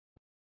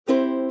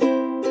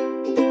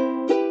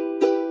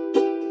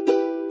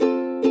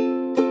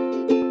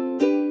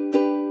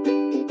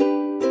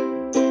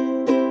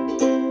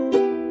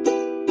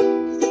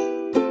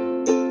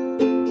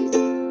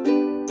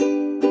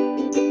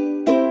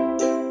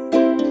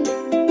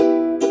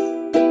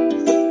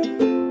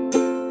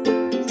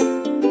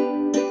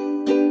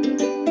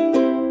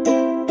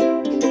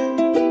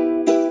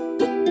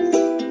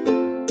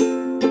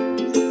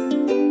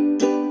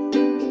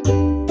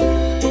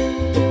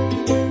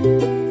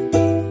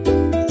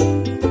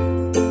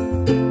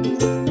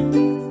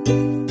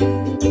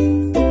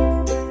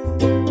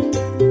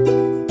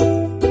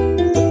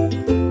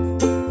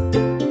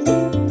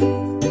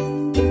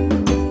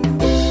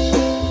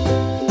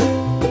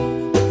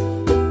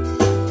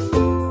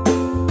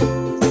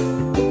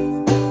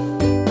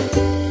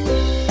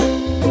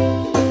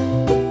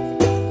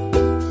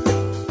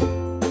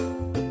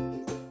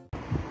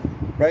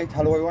Right,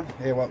 hello everyone,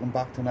 welcome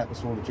back to an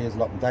episode of Jay's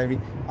Allotment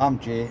Diary. I'm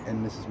Jay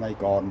and this is my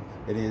garden.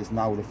 It is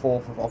now the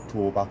 4th of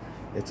October.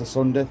 It's a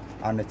Sunday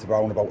and it's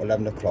around about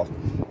 11 o'clock.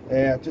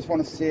 Just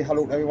want to say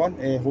hello to everyone.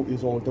 Hope you're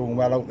all doing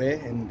well out there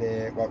and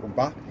welcome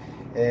back.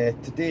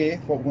 Today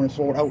what we're going to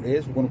sort out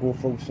is we're going to go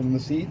through some of the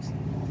seeds.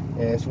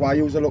 So while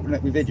you're looking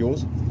at my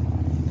videos,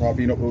 I've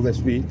been uploaded this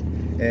week,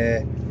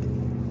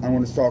 I'm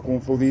going to start going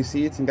through these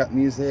seeds and getting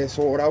these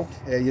sorted out.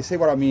 You see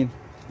what I mean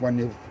when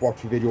you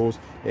watch your videos,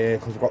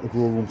 because we've got the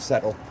grow room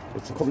set up.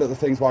 It's a couple of the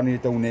things what I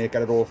need to do there,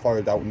 get it all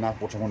filed out and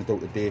that, which I'm going to do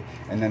today,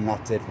 and then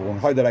that's it. We're going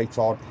to hide the lights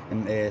on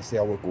and see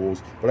how it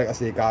goes. But like I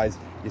say guys,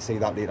 you see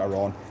that later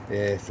on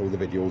through the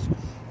videos.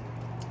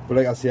 But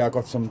like I say, I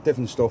got some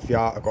different stuff here.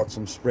 I got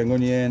some spring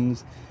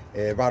onions,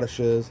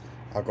 radishes,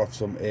 I got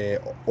some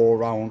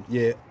all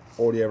year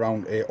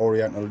round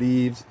oriental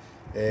leaves,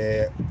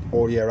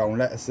 all year round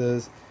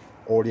lettuces,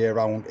 all year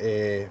round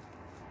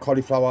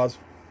cauliflowers,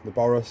 the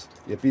Boris,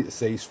 your beet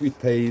seed,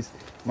 sweet peas.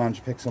 Managed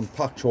to pick some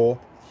pak chor.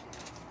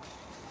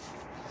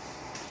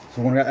 So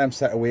I'm going to get them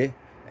set away.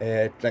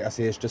 Like I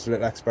say, it's just a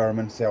little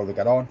experiment, see how they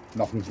get on.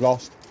 Nothing's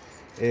lost.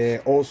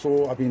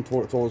 Also, I've been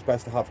told it's always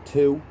best to have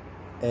two.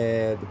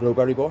 The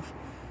blueberry bush.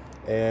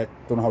 Don't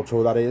know how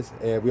true that is.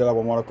 The other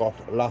one what I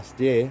got last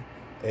year,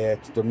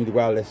 it's done really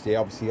well this year.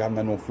 Obviously I haven't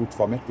had no fruit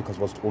from it because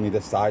it was only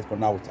this size, but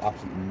now it's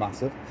absolutely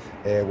massive.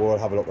 We'll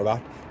have a look at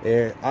that.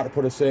 I had to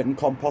put a certain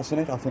compost in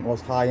it. I think it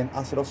was high in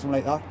acid or something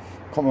like that.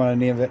 Can't remember the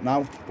name of it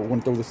now, but we're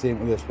going to do the same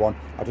with this one.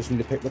 I just need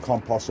to pick the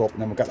compost up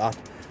and then we'll get that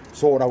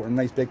sorted out in a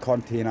nice big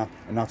container,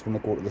 and that's going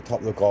to go to the top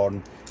of the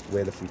garden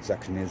where the fruit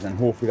section is, and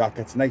hopefully that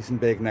gets nice and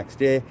big next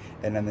year,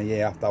 and then the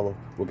year after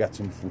we'll get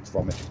some fruits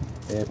from it.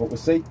 But we'll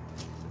see.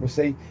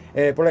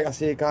 But like I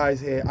say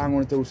guys, I'm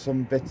going to do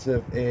some bits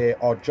of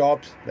odd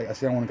jobs. Like I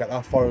say, I'm going to get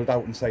that filed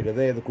out inside of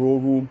there, the grow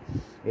room.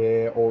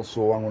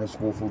 Also I'm going to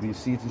go through these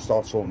seeds and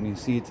start sorting these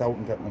seeds out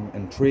and getting them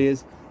in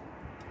trays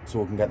so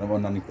we can get them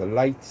underneath the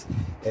lights.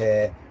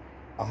 I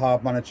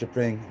have managed to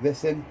bring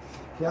this in.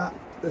 Yeah,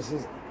 this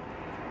is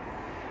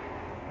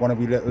one of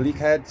the little leek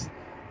heads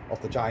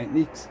off the giant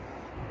leeks.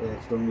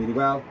 It's done really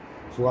well.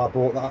 So I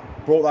brought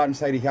that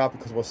inside of here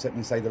because I was sitting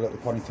inside the little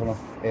pony tunnel.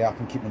 I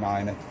can keep an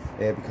eye on it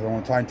because I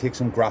want to try and take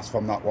some grass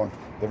from that one.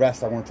 The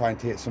rest I want to try and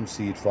take some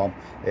seed from.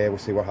 We'll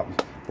see what happens.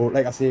 But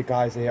like I say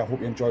guys, I hope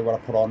you enjoy what I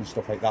put on and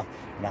stuff like that,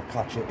 and I'll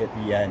catch you at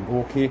the end.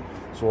 Okay,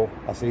 so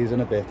I'll see you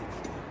in a bit.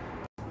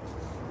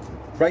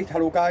 Right,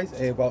 hello guys,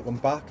 welcome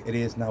back. It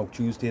is now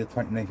Tuesday the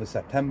 29th of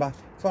September.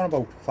 It's on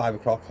about 5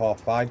 o'clock, half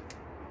 5.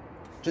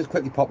 Just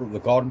quickly pop up the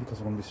garden because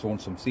I'm going to be sowing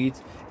some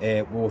seeds,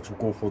 which we'll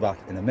go through that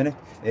in a minute.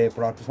 But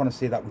I just want to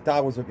say that my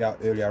dad was up here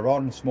earlier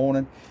on this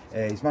morning.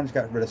 He's managed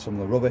to get rid of some of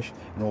the rubbish,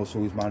 and also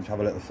he's managed to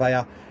have a little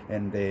fire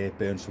and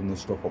burn some of the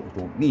stuff that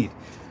we don't need.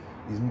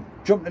 He's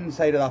jumped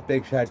inside of that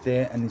big shed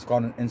there and he's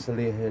gone and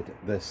insulated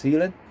the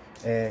ceiling.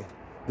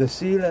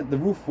 The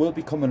roof will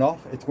be coming off.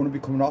 It's going to be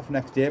coming off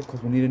next year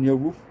because we need a new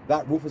roof.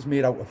 That roof is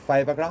made out of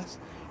fiberglass.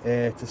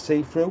 It's a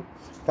see-through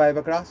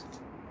fiberglass.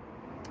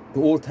 The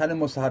old tenant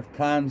must have had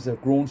plans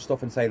of growing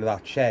stuff inside of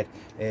that shed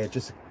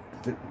just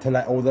to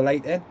let all the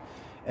light in,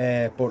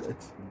 but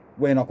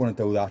we're not going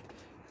to do that.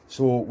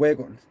 So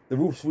the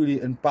roof's really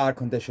in bad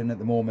condition at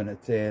the moment.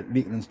 It's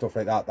leaking and stuff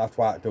like that. That's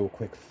why I had to do a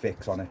quick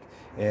fix on it.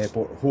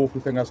 But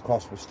hopefully, fingers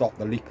crossed, we'll stop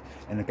the leak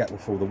and get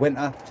through the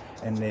winter,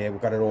 and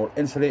we've got it all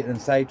insulated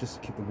inside just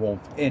to keep the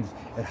warmth in.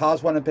 It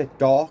has went a bit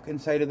dark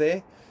inside of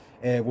there.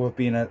 We've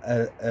been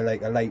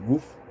like a light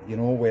roof, you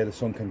know, where the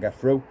sun can get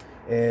through,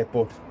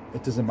 but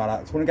it doesn't matter.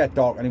 It's going to get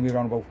dark anyway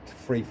around about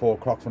 3-4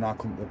 o'clock when I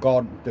come to the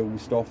garden to do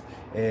stuff.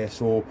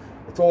 So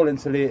it's all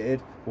insulated.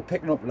 We're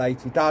picking up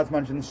lights. My dad's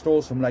managed to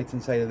install some lights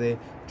inside of there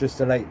just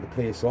to light the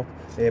place up.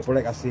 But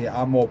like I say,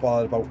 I'm more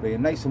bothered about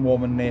being nice and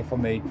warm in there for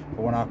me,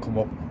 but when I come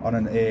up on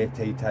an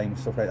tea time and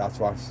stuff like that,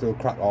 so I can still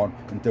crack on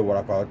and do what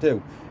I've got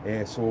to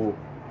do. So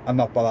I'm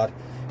not bothered.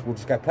 We'll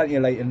just get plenty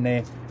of light in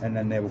there, and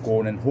then we're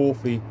going, and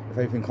hopefully if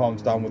everything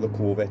calms down with the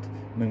COVID,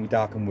 me and my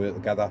dad can work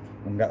together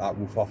and get that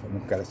roof off and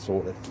we'll get it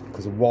sorted,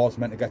 because it was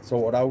meant to get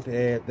sorted out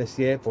this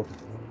year, but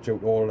due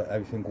to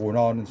everything going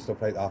on and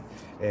stuff like that,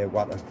 we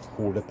had to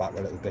hold it back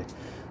a little bit.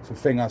 So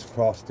fingers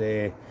crossed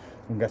we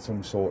can get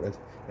something sorted.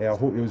 I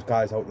hope you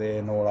guys out there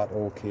and all that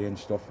okay and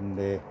stuff, and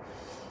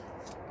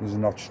you're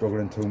not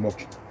struggling too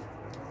much.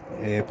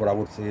 But I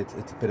would say it's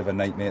a bit of a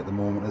nightmare at the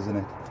moment, isn't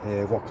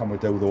it? What can we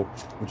do though?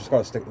 We just got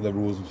to stick to the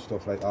rules and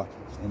stuff like that,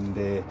 and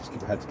just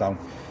keep our heads down.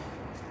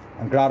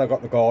 I'm glad I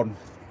got the garden,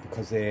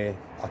 because I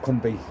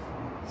couldn't be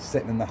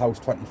sitting in the house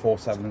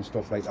 24/7 and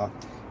stuff like that.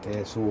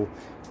 So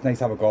it's nice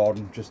to have a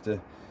garden just to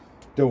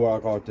do what I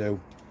got to do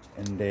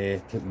and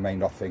take my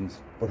mind off things.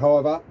 But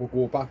however, we'll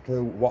go back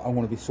to what I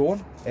want to be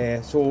sowing.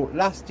 So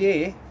last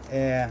year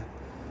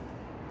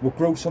we'll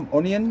grow some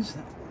onions.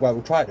 Well,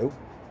 we'll try to.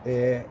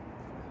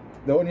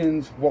 The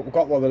onions, what we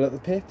got were the little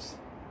pips.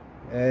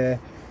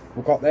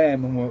 We got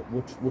them, and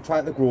we'll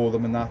try to grow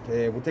them and that.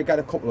 We did get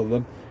a couple of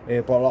them,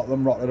 but a lot of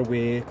them rotted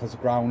away because the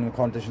ground and the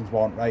conditions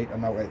weren't right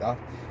and out like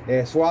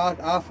that. So I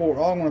thought,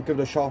 oh, I'm going to give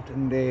it a shot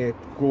and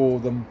grow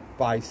them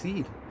by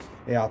seed.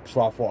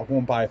 So I thought I'd go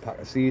and buy a pack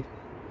of seed.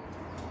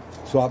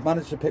 So I've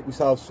managed to pick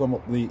myself some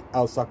of the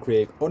Elsa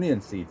Craig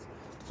onion seeds.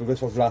 So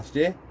this was last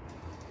year.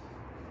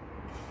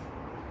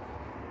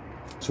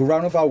 So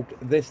round about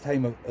this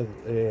time of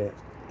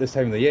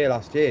the year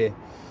last year,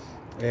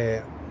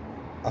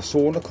 I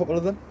sown a couple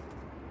of them.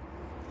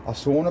 I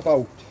sown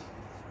about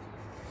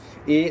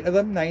 8 of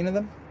them, 9 of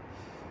them,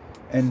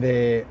 and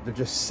they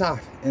just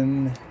sat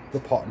in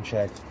the potting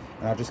shed,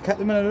 and I just kept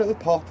them in a little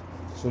pot,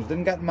 so they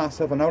didn't get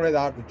massive, and now like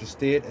that, they just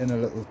stayed in a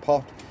little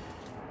pot.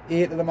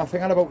 8 of them, I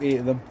think I had about 8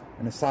 of them,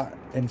 and they sat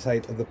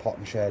inside of the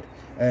potting shed.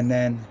 And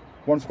then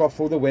once we got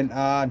through the winter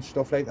and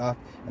stuff like that,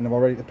 and they were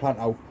ready to plant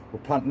out, we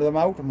planted them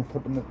out, and we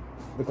put them in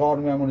the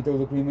garden where I'm going to do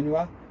the green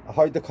manure. I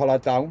hide the colour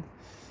down,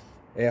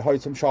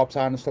 hide some sharp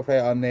sand and stuff like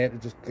that on there to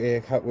just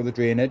help with the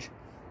drainage.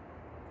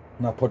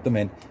 And I put them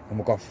in, and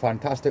we've got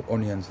fantastic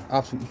onions,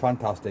 absolutely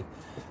fantastic.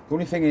 The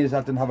only thing is I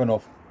didn't have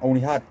enough. I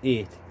only had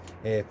 8,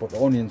 but the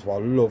onions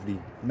were lovely,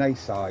 nice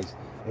size.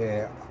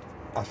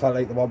 I felt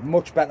like they were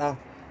much better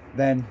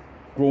than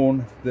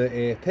growing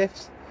the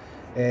pips,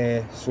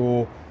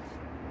 so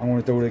I'm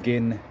going to do it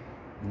again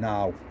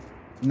now.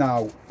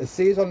 Now it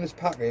says on this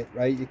packet,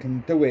 right, you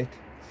can do it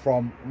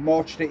from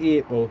March to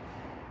April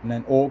and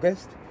then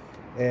August.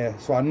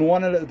 So I know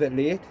I'm a little bit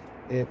late,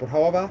 but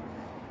however,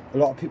 a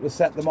lot of people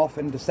set them off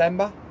in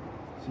December,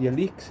 so your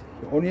leeks,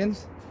 your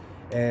onions.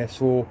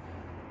 So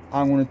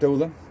I'm going to do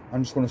them.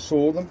 I'm just going to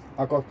sow them.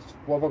 I got,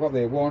 what have I got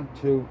there? 1,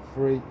 2,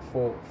 3,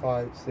 4,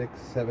 5,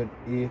 6, 7,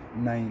 8,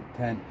 9,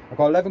 10. I've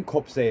got 11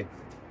 cups there.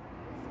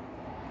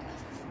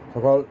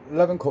 I've got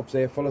 11 cups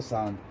there full of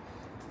sand.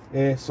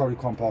 Sorry,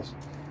 compost.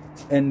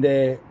 And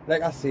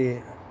like I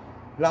say,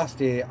 last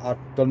year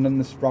I'd done them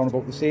this round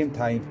about the same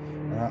time.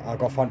 I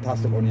got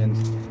fantastic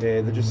onions.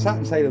 They just sat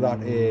inside of that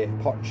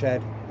potting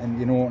shed, and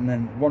you know, and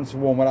then once the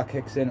warm weather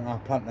kicks in and I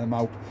plant them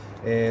out,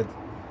 they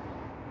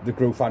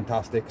grew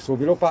fantastic. So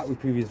if you look back with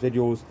previous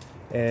videos,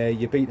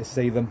 you'll be to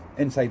see them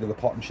inside of the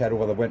potting shed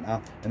over the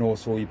winter, and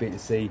also you'll be to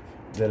see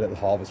the little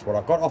harvest what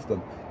I got off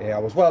them. I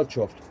was well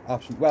chuffed,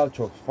 absolutely well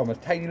chuffed. From a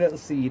tiny little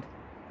seed,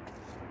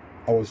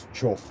 I was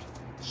chuffed.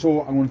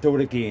 So I'm going to do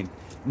it again.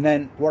 And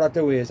then what I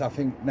do is, I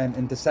think then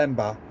in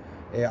December,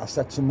 I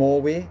set some more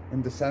away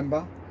in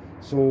December.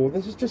 So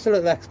this is just a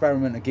little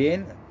experiment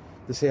again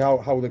to see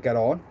how they get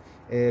on,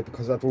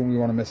 because I don't really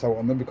want to miss out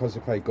on them because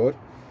they're quite good.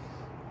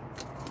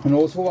 And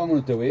also what I'm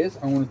going to do is,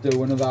 I'm going to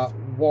do another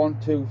 1,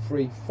 2,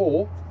 3,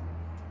 4.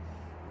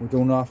 We're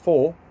doing another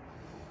 4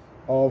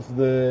 of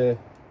the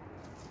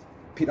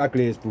Peter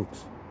Glaze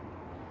books.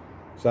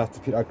 So that's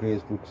the Peter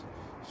Glaze books.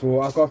 So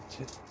I've got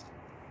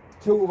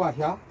 2 over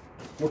here,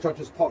 which I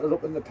just potted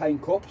up in the pine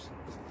cups.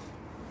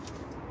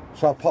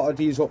 So I potted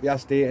these up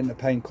yesterday in the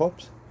pine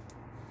cups.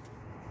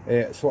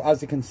 So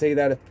as you can see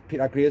there, the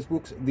Peter Glaze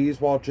books,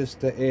 these were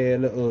just a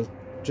little,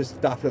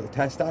 just daft little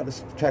tester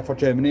to check for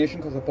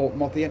germination, because I bought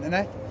them off the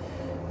internet,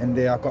 and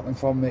I got them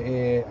from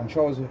I'm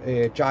sure it was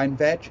a Giant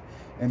Veg,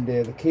 and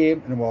they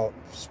came and they were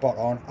spot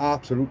on,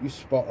 absolutely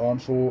spot on.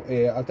 So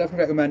I definitely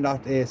recommend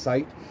that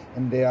site,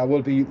 and I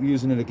will be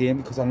using it again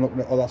because I'm looking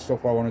at other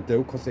stuff I want to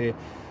do, because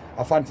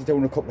I fancy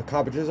doing a couple of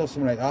cabbages or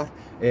something like that,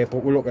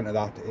 but we're looking at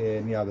that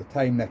near the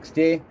time next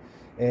year.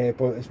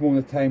 But it's more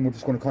of the time we're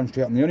just going to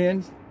concentrate on the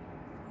onions,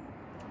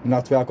 and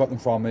that's where I got them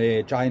from,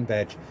 Giant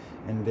Veg,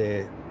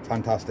 and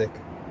fantastic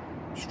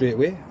straight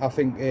away. I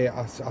think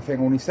I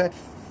only set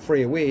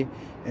 3 away,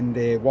 and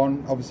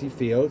 1 obviously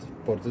failed,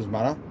 but it doesn't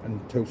matter,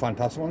 and 2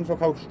 fantastic ones. Look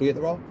how straight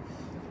they are,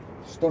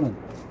 stunning.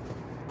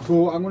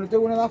 So I'm going to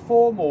do another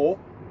 4 more,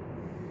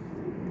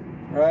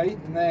 right,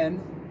 and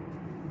then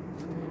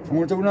I'm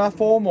going to do another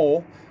 4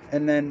 more,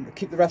 and then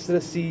keep the rest of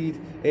the seed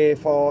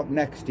for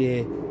next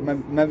year.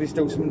 Maybe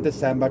do some in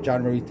December,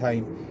 January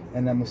time,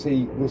 and then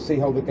we'll see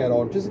how they get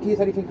on, just in case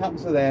anything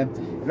happens to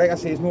them. Like I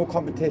say, there's no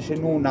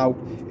competition, no now.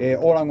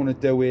 All I'm going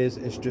to do is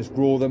just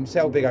grow them, see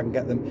how big I can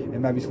get them,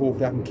 and maybe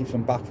hopefully I can keep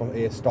some back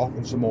for stock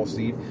and some more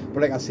seed.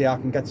 But like I say, I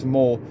can get some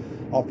more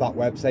off that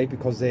website,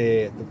 because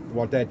they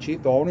were dead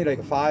cheap. They're only like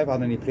a £5,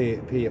 and then you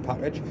pay a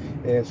package.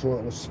 So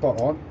it was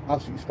spot on,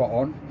 absolutely spot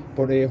on.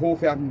 But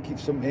hopefully I can keep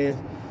some,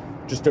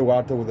 just do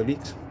what I do with the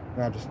leeks.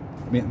 I just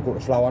make them go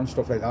to flower and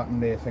stuff like that,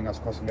 and fingers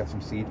crossed and get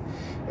some seed.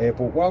 But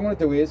what I'm going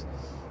to do is,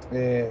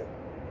 I'm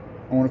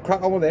going to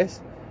crack on with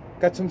this,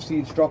 get some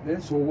seeds dropped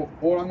in. So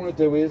all I'm going to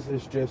do is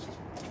just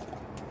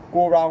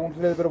go around, a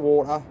little bit of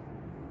water,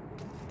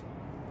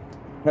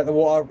 let the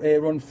water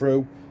run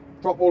through,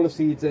 drop all the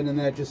seeds in, and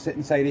they're just sit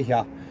inside of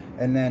here.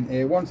 And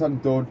then once I'm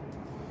done,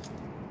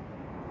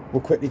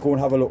 we'll quickly go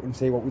and have a look and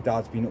see what my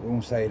dad's been up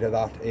inside of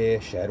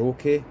that shed.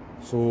 Okay,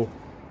 so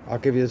I'll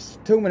give you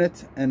 2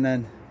 minutes, and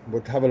then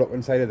we'll have a look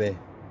inside of there.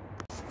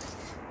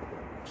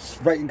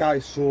 Right,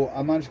 guys, so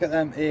I managed to get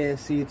them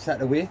seeds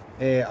set away.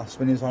 I'll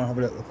spin these on and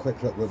have a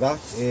quick look with that.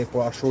 But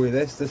I'll show you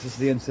this. This is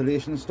the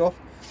insulation stuff,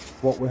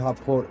 what we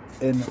have put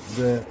in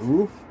the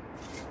roof.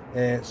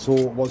 So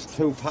it was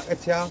 2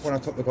 packets here when I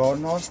took the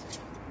garden on,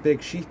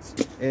 big sheets.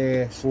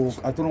 So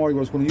I don't know what I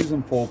was going to use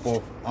them for,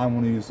 but I'm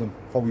going to use them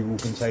for the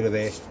roof inside of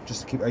there,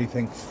 just to keep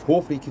everything,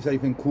 hopefully keeps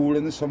everything cool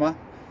in the summer.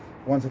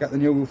 once I get the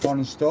new roof on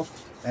and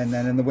stuff, and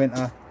then in the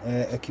winter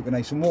keep it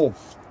nice and warm.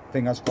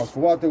 Fingers crossed.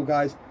 But what I'll do,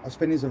 guys, I'll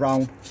spin these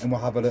around and we'll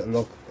have a little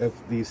look at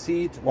these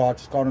seeds, what I've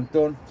just gone and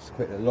done, just a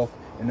quick little look,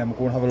 and then we'll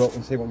go and have a look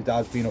and see what my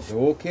dad's been up to.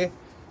 Okay,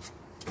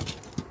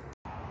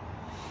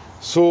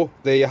 so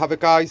there you have it,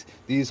 guys.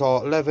 These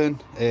are 11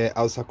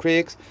 Elsa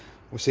Craigs.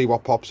 We'll see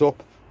what pops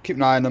up. Keep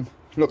an eye on them,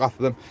 look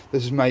after them.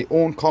 This is my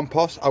own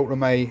compost out of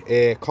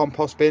my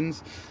compost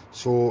bins,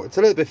 so it's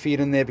a little bit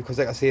feeding there because,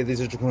 like I say,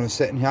 these are just going to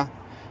sit in here.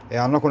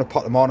 I'm not going to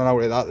pot them on and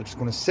out like that. They're just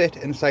going to sit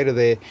inside of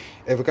there.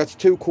 If it gets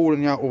too cold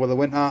in here over the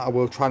winter, I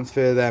will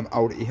transfer them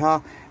out of here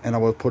and I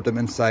will put them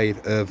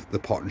inside of the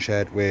potting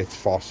shed where it's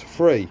frost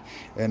free.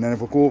 And then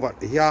if we go over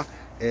to here,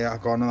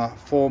 I've got another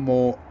 4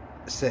 more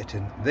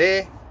sitting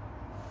there.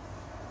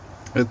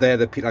 They're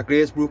the Peter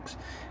Glazebrookes,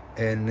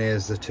 and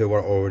there's the 2 I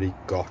already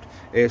got.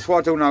 So what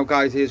I'll do now,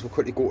 guys, is we'll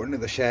quickly go into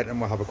the shed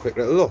and we'll have a quick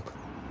little look.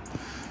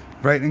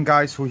 Right then,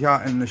 guys, so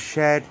here in the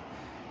shed,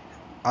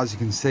 as you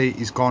can see,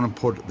 he's gone and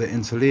put the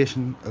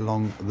insulation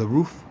along the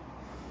roof,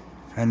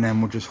 and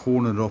then we're just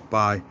holding it up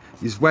by,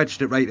 he's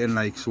wedged it right in,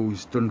 like, so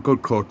he's done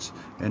good cuts,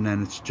 and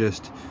then it's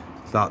just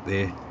that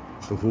there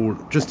to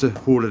hold, just to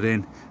hold it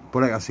in.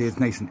 But like I say, it's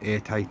nice and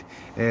airtight.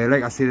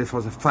 Like I say, this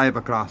was a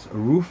fiberglass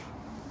roof,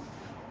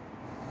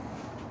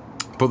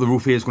 but the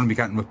roof here is going to be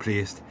getting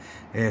replaced,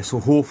 so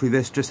hopefully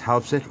this just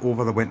helps it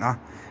over the winter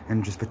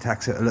and just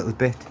protects it a little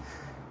bit.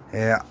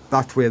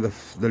 That's where the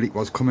leak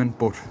was coming,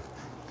 but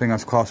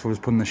fingers crossed. I was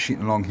putting the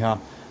sheeting along here.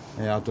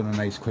 I've done a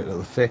nice quick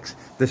little fix.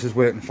 This is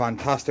working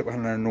fantastic. We're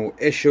having no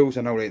issues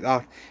and all like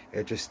that.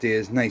 It just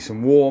stays nice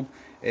and warm.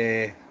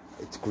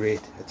 It's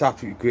great. It's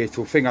absolutely great.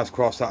 So fingers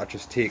crossed that'll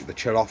just take the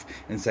chill off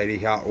inside of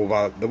here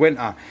over the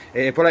winter.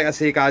 But like I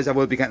say, guys, I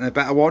will be getting a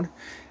better one.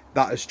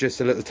 That is just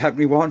a little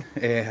temporary one,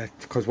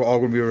 because we're all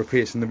going to be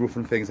replacing the roof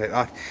and things like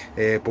that.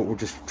 But we're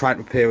just trying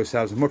to prepare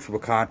ourselves as much as we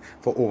can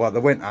for over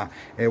the winter.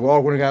 We're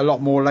all going to get a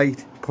lot more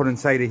light put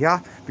inside of here,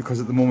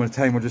 because at the moment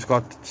in time we've just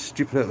got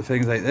stupid little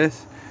things like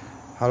this.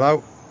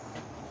 Hello,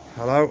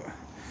 hello.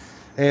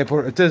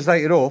 But it does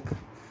light it up.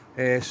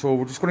 So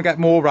we're just going to get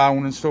more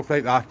round and stuff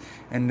like that,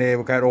 and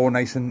we'll get it all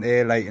nice and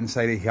light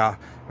inside of here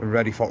and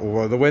ready for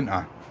over the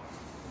winter.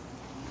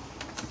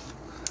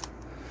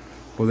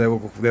 Well,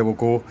 there we'll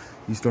go.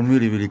 He's done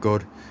really, really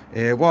good.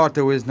 What I'll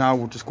do is now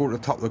we'll just go to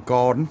the top of the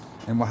garden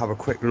and we'll have a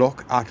quick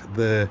look at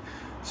the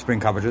spring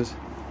cabbages.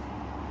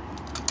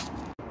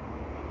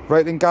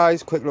 Right then,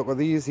 guys, quick look at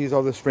these. These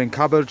are the spring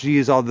cabbage.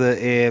 These are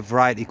the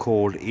variety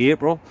called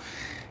April.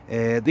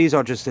 These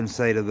are just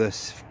inside of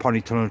this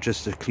pony tunnel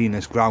just to clean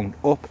this ground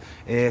up.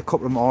 A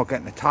couple of them are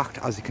getting attacked,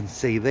 as you can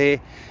see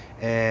there.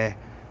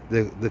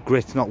 The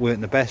grit's not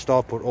working the best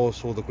off, but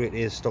also the grit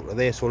is stuck to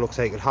there, so it looks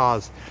like it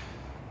has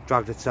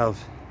dragged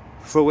itself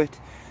through it.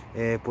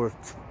 But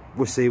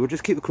we'll see. We'll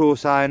just keep a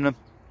close eye on them,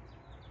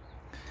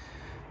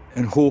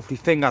 and hopefully,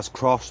 fingers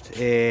crossed,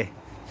 they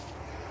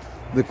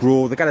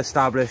grow, they get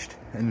established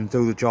and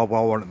do the job I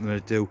want them to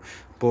do.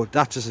 But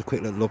that's just a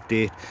quick little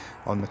update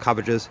on the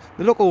cabbages.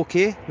 They look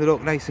okay, they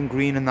look nice and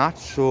green and that,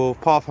 so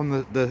apart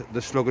from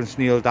the slug and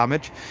snail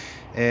damage,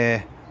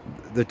 they're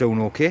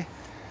doing okay.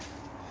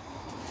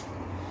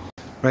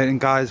 Right then,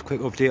 guys,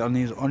 quick update on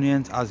these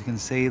onions. As you can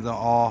see, they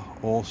are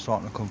all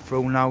starting to come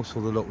through now,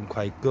 so they're looking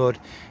quite good.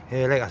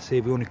 Like I say,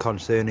 the only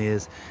concern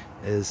is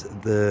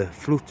the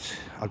fruits.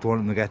 I don't want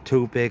them to get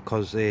too big,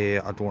 because I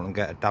don't want them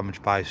to get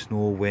damaged by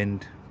snow,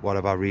 wind,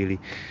 whatever really.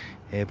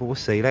 But we'll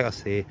see. Like I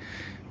say,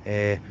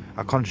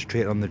 I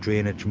concentrate on the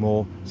drainage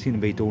more. Seem to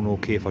be doing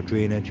okay for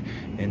drainage,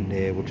 and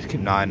we'll just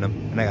keep an eye on them.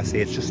 And like I say,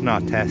 it's just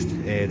another test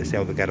to see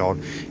how they get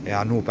on.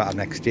 I know better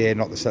next year,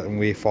 not to set them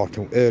way far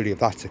too early if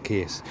that's the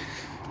case.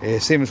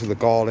 Same as with the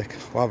garlic.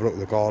 We'll have a look at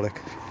the garlic.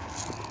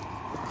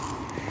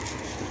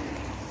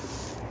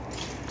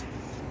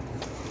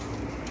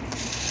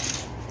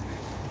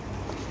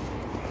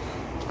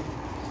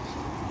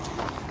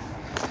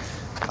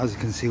 As you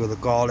can see with the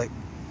garlic,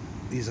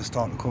 these are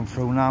starting to come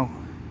through now,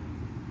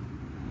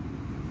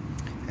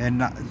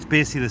 and it's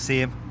basically the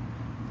same.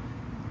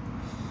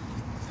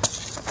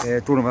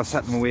 Don't know if I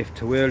set them away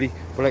too early,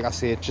 but like I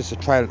say, it's just a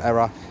trial and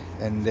error,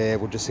 and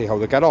we'll just see how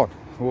they get on.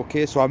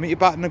 Okay, so I'll meet you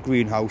back in the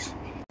greenhouse.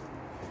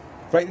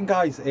 Right then,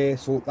 guys,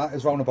 so that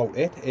is round about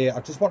it. I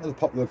just wanted to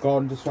pop to the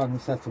garden just so I can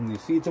set some of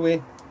these seeds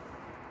away,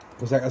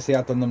 because like I say,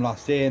 I've done them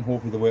last year and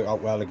hopefully they work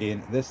out well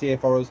again this year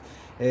for us.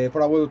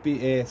 But I will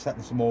be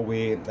setting some more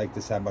away like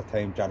December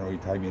time, January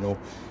time, you know.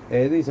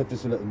 These are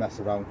just a little mess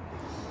around.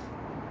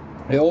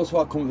 Also,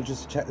 I come to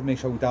just check to make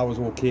sure Dad was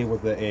okay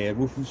with the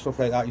roof and stuff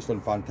like that. He's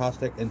done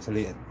fantastic,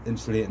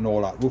 insulating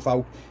all that roof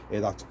out.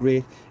 That's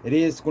great. It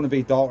is going to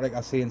be dark, like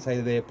I say, inside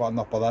of there, but I'm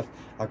not bothered.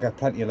 I get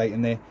plenty of light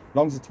in there. As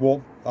long as it's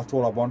warm, that's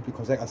all I want,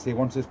 because like I say,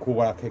 once this cold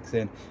weather kicks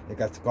in, it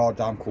gets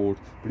goddamn cold,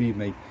 believe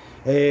me.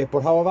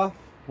 But however,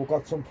 we've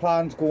got some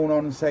plans going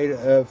on inside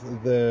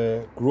of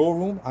the grow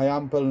room. I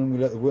am building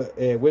a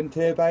little wind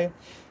turbine.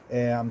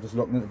 I'm just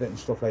looking at it and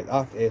stuff like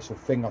that, so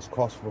fingers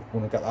crossed we're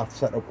going to get that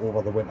set up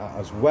over the winter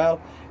as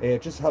well,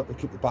 just to help to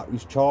keep the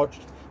batteries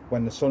charged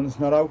when the sun's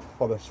not out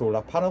for the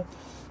solar panel.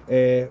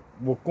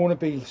 We're going to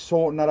be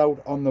sorting that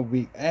out on the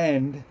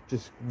weekend,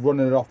 just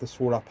running it off the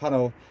solar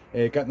panel,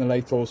 getting the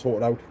lights all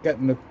sorted out,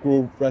 getting the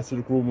rest of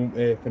the grow room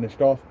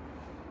finished off.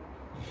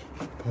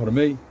 Pardon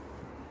me.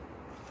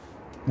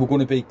 We're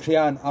going to be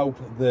clearing out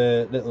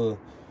the little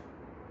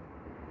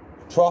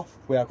trough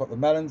where I got the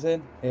melons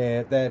in.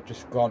 They're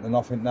just gone to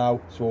nothing now,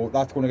 so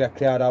that's going to get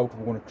cleared out.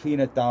 We're going to clean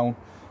it down,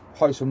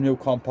 house some new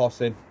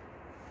compost in,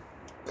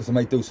 because I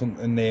might do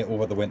something in there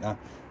over the winter.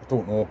 I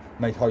don't know,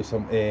 might house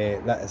some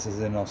lettuces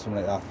in or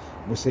something like that.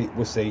 We'll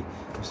see,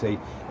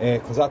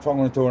 because that's what I'm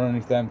going to do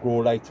underneath them grow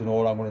lights and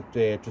all. I'm going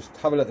to just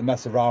have a little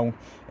mess around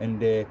and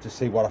just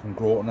see what I can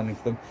grow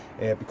underneath them,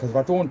 because if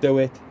I don't do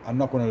it, I'm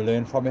not going to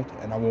learn from it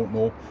and I won't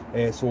know.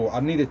 So I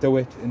need to do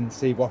it and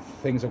see what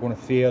things are going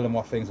to fail and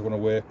what things are going to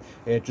work,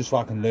 just so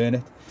I can learn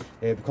it,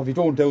 because if you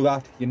don't do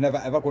that, you're never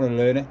ever going to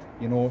learn it,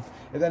 you know.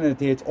 At the end of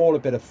the day, it's all a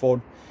bit of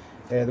fun.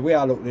 The way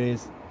I look at it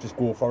is, just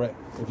go for it.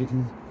 If you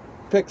can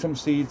pick some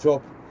seeds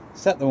up,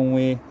 set them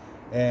away,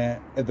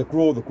 if they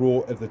grow, they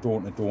grow, if they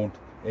don't, they don't.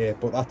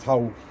 But that's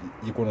how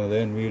you're going to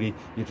learn, really.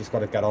 You just got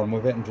to get on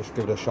with it and just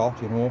give it a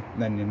shot, you know.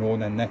 And then, you know,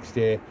 and then next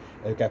year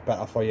it'll get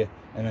better for you,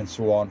 and then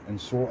so on and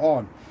so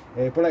on.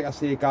 But like I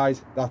say,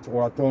 guys, that's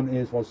all I've done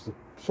was to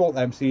sort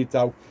them seeds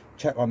out,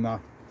 check on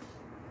that.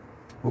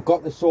 We've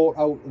got to sort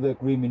out the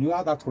green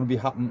manure. That's going to be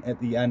happening at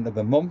the end of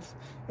the month.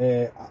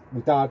 My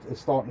dad is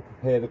starting to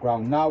prepare the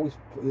ground now.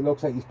 It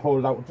looks like he's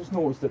pulled out, I just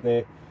noticed it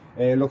there.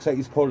 It looks like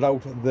he's pulled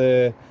out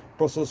the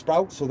Brussels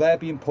sprouts, so they're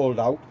being pulled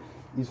out.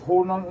 He's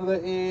holding on to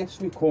the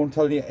sweet corn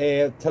till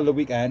the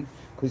weekend,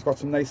 because he's got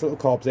some nice little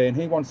cobs there, and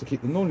he wants to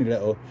keep them only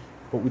little,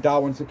 but my dad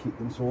wants to keep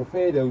them. So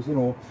fair dues, you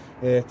know,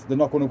 they're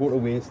not going to go to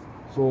waste.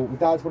 So my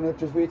dad's going to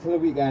just wait till the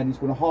weekend. He's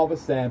going to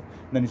harvest them,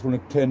 and then he's going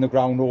to turn the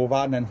ground over,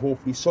 and then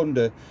hopefully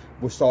Sunday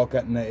we'll start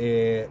getting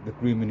the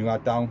green manure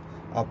down.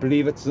 I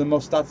believe it's the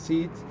mustard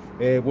seeds.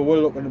 We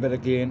will look at a bit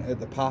again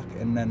at the pack,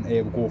 and then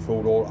we'll go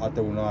through it all. I'll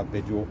do another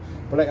video.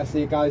 But like I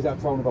say, guys,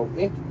 that's all about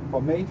it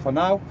for me for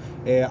now.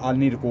 I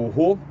need to go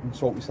home and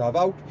sort myself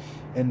out,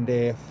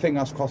 and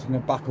fingers crossed I'm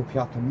back up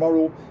here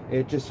tomorrow.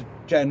 Just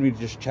generally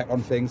just check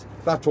on things.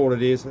 That's all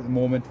it is at the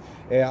moment.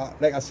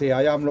 Like I say,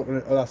 I am looking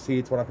at other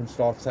seeds where I can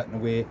start setting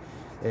away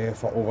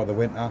for over the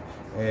winter.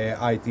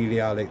 Ideally,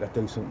 I like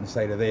to do something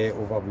inside of there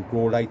over with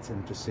grow lights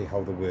and just see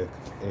how they work.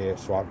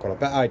 So I've got a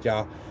better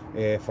idea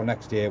for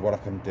next year what I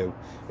can do.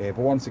 But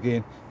once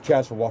again,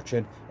 cheers for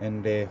watching,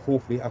 and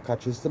hopefully I'll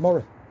catch you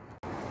tomorrow.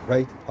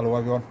 Right, hello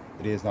everyone.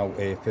 It is now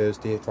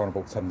Thursday. It's around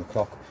about 7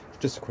 o'clock.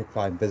 Just a quick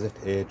flying visit.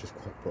 Just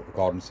quick look at the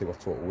garden, see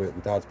what sort of work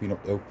my dad's been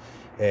up to.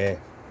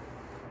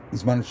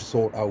 He's managed to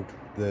sort out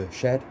the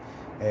shed.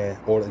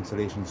 All the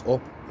insulation's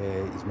up.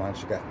 He's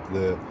managed to get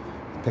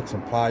pick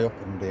some ply up,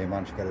 and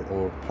managed to get it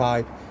all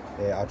plied.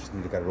 I just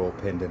need to get it all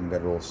pinned in and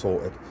get it all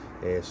sorted.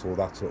 So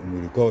that's looking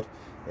really good.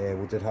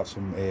 We did have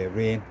some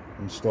rain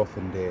and stuff,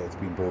 and it's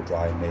been blow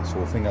dry in there,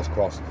 so fingers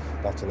crossed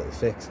that's a little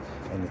fix,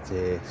 and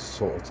it's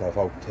sorted itself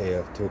out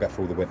till we get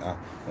through the winter,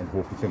 and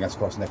hopefully fingers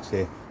crossed next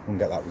year we can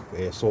get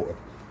that sorted.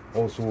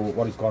 Also,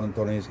 what he's gone and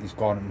done is he's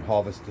gone and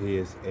harvested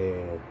his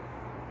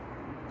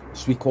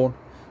sweet corn.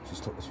 So he's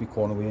took the sweet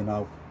corn away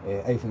now.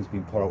 Everything's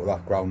been put out of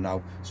that ground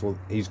now, so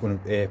he's going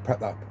to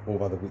prep that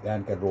over the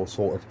weekend, get it all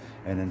sorted,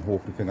 and then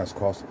hopefully fingers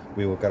crossed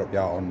we will get up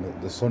there on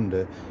the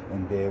Sunday,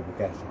 and we'll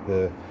get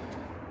the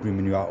green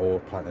manure all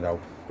planted out,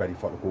 ready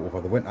for it to go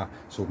over the winter,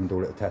 so we can do a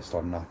little test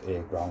on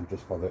that ground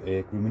just for the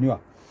green manure.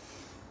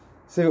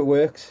 See if it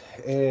works.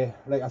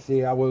 Like I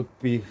say, I will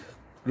be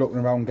looking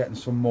around getting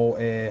some more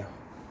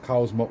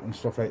cow's milk and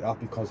stuff like that,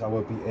 because I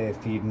will be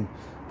feeding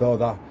the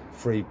other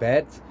 3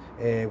 beds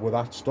with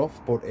that stuff,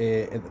 but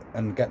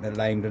and getting it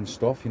limed and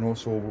stuff, you know.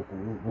 So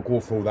we'll go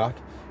through that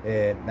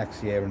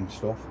next year and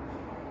stuff.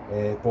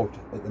 But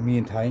at the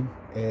meantime,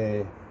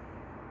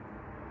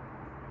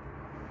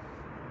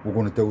 we're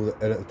going to do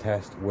a little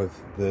test with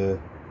the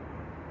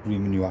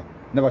green manure.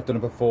 Never done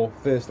it before,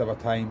 first ever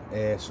time,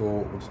 so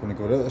we're just going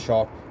to give it a little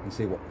shot and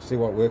see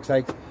what it works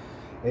like.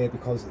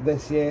 Because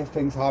this year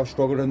things have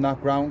struggled in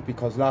that ground,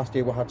 because last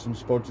year we had some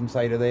spuds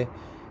inside of there,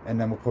 and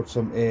then we put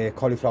some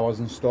cauliflowers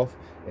and stuff,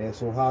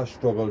 so it has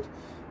struggled.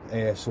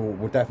 So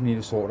we definitely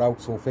need to sort it out,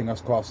 so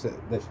fingers crossed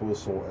that this will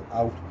sort it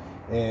out.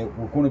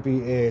 We're going to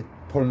be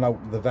pulling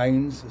out the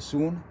vines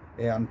soon.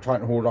 I'm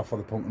trying to hold off for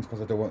the pumpkins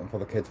because I don't want them for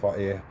the kids for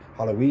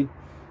Halloween.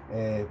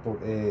 But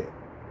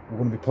we're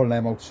going to be pulling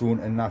them out soon,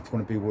 and that's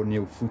going to be our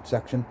new fruit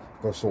section.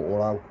 Got to sort it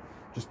all out.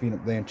 Just been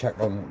up there and checked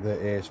on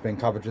the spring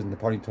cabbages in the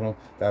pony tunnel.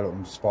 They're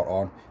looking spot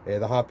on. They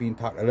have been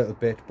tacked a little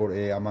bit, but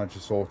I managed to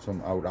sort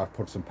some out. I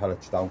put some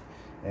pellets down,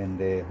 and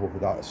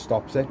hopefully that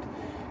stops it.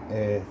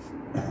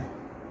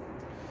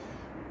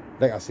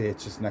 Like I say,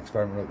 it's just an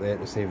experiment up there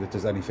to see if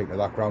there's anything to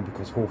that ground,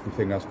 because hopefully,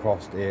 fingers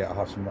crossed, I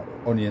have some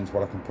onions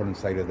what I can put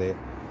inside of there.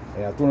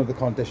 I don't know if the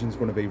conditions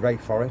going to be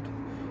right for it,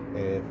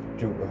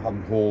 due to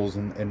having holes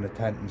in the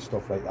tent and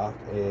stuff like that.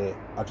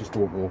 I just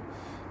don't know,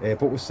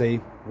 but we'll see.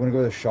 We're going to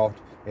give it a shot.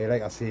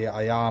 Like I say,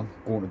 I am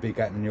going to be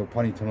getting a new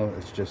pony tunnel.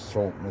 It's just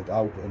sorting it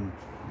out and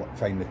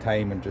find the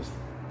time and just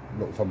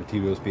looking for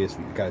materials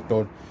basically to get it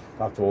done,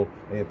 that's all.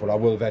 But I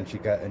will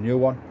eventually get a new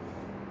one.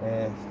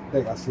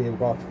 Like I say, we've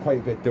got quite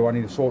a bit to do. I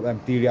need to sort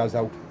them dahlias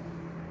out.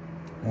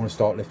 I want to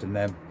start lifting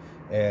them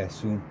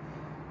soon,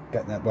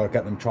 get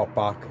them chopped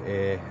back,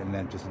 and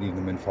then just leave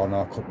them in for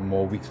another couple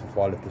more weeks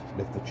before I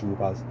lift the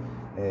tubers.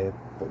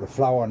 But the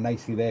flower are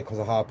nicely there because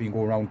I have been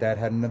going around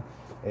deadheading them.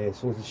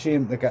 So it's a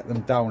shame to get them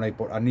down, like,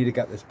 but I need to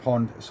get this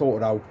pond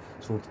sorted out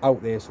so it's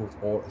out there, so it's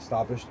all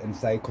established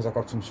inside, because I've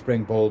got some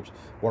spring bulbs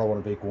what I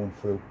want to be going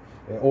through.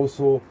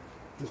 Also,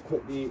 just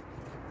quickly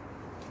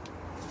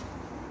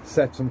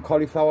set some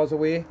cauliflowers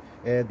away.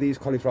 These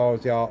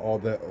cauliflowers here are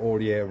the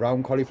all year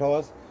round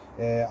cauliflowers.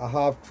 I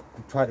have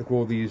tried to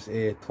grow these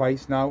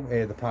twice now.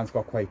 The plants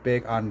got quite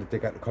big and they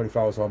get the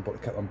cauliflowers on, but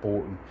they kept on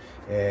bolting.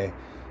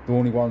 The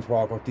only ones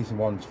where I got decent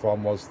ones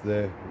from was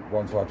the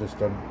ones where I just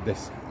done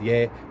this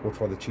year, which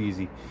were the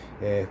cheesy.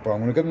 But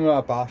I'm going to give them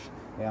a bash.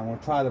 I'm going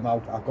to try them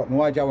out. I've got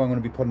no idea where I'm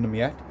going to be putting them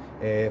yet,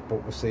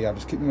 but we'll see. I'll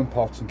just keep them in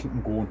pots and keep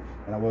them going,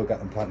 and I will get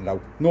them planted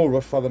out. No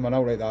rush for them and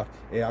out like that.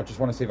 I just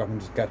want to see if I can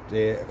just get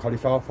a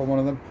cauliflower from one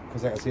of them,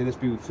 because like I say, this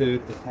will be the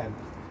third attempt.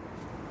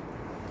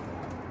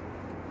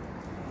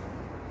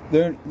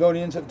 The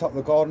onions at the top of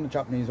the garden, the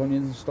Japanese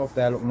onions and stuff,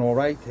 they're looking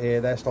alright.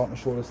 They're starting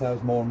to show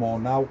themselves more and more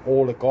now.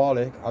 All the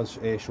garlic has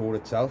showed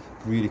itself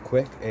really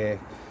quick.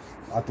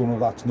 I don't know if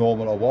that's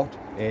normal or what,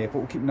 but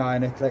we'll keep an eye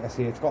on it. Like I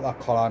say, it's got that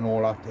colour and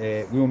all that.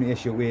 The only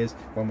issue is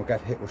when we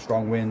get hit with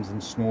strong winds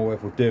and snow,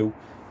 if we do,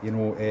 you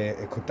know,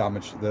 it could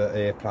damage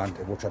the plant,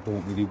 which I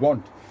don't really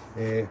want.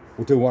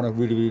 We do want a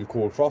really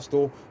cold frost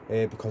though,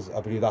 because I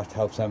believe that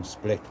helps them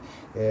split.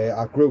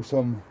 I grew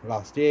some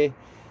last year,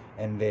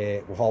 and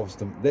we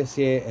harvested them this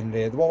year, and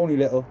they were only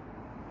little,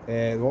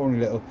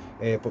 but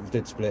they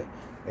did split.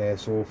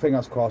 So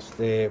fingers crossed,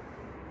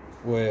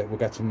 we'll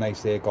get some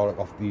nice garlic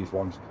off these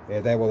ones.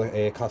 They were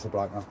the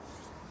Casablanca.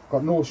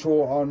 Got no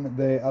show on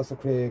the Elsa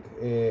Craig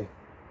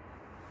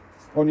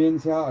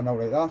onions here and out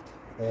like that,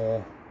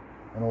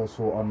 and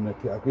also on the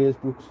Peter Gray's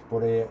books,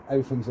 but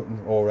everything's looking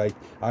alright.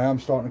 I am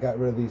starting to get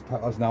rid of these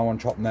peppers now and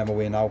chopping them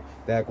away now.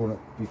 They're going to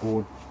be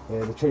going.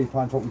 The chilli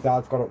plants, what my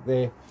dad's got up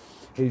there,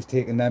 he's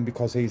taking them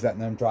because he's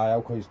letting them dry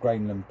out, because he's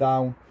grinding them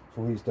down,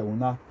 so he's doing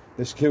that.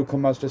 This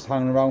cucumber's just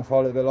hanging around for a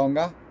little bit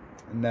longer,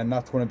 and then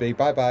that's going to be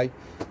bye-bye.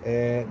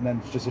 And then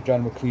it's just a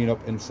general clean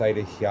up inside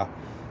of here.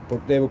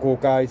 But there we go,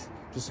 guys,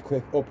 just a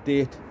quick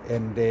update,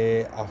 and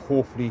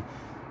hopefully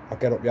I'll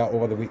get up here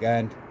over the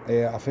weekend.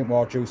 I think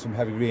we'll do some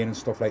heavy rain and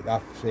stuff like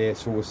that,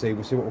 so we'll see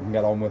what we can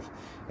get on with.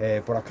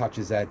 But I'll catch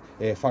you then.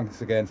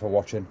 Thanks again for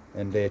watching,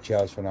 and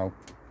cheers for now.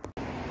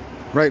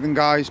 Right then,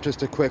 guys,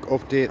 just a quick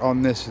update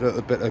on this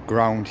little bit of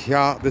ground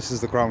here. This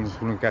is the ground that's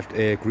going to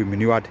get green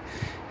manured.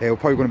 We're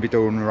probably going to be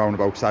doing around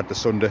about Saturday,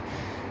 Sunday.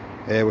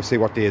 We'll see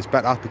what day is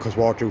better, because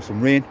we'll do some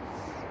rain.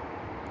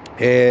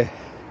 I'm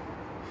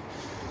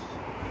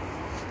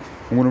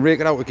going to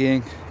rake it out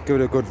again, give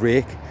it a good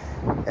rake.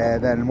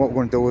 Then what we're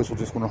going to do is we're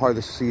just going to hide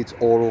the seeds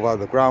all over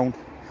the ground,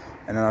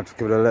 and then I'll just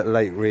give it a little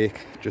light rake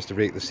just to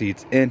rake the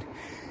seeds in.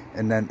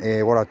 And then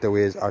what I'll do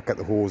is I'll get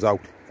the hose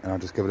out and I'll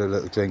just give it a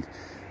little drink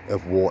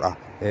of water.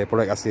 But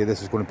like I say,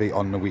 this is going to be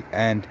on the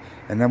weekend,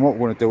 and then what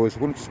we're going to do is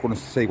we're just going to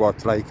see what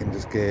it's like and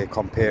just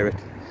compare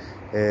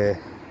it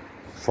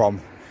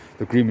from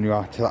the green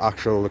manure to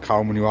the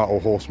cow manure or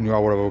horse manure,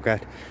 whatever we'll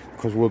get,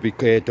 because we'll be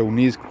doing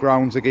these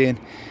grounds again,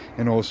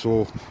 and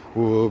also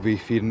we'll be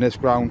feeding this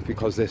ground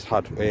because this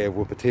had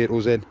with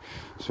potatoes in,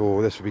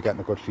 so this will be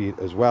getting a good feed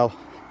as well.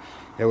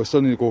 We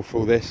still need to go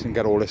through this and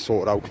get all this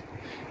sorted out.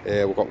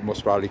 We've got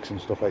muskrat leeks and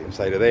stuff like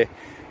inside of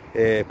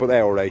there, but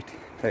they're all right.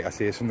 Like I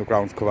say, some of the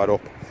ground's covered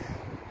up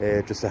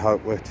just to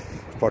help with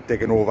for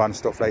digging over and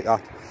stuff like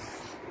that.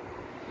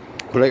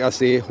 But like I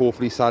say,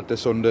 hopefully Saturday,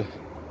 Sunday,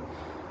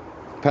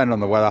 depending on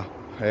the weather,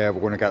 we're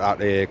going to get that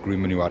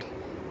green manured.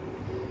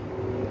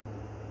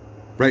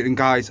 Right then,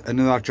 guys,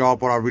 another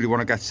job what I really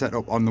want to get set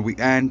up on the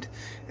weekend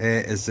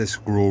is this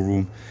grow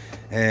room.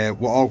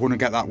 We're all going to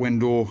get that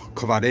window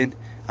covered in.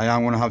 I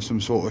am going to have some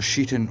sort of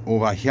sheeting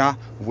over here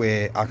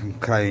where I can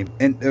climb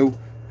into,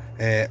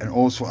 and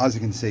also, as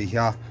you can see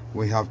here,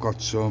 we have got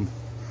some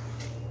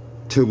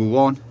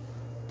 2-1,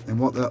 and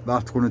what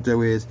that's going to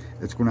do is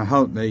it's going to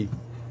help me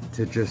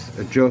to just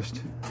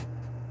adjust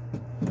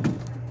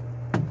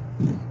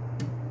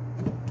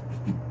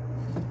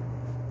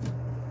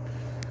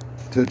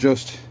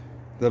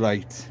the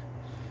lights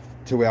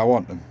to where I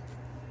want them.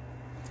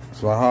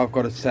 So I have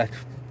got it set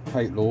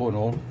quite low and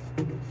all.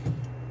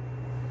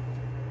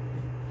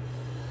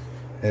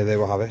 There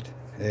we have it.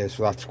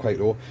 So that's quite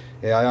low.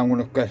 I am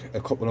going to get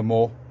a couple of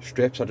more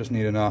strips. I just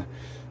need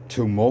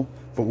 2 more,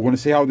 but we're going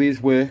to see how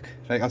these work.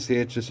 Like I say,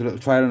 it's just a little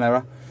trial and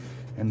error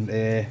and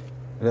a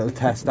little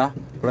tester.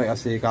 But like I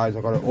say, guys,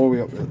 I've got it all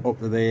the way up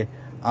to there,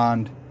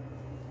 and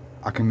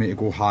I can make it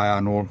go higher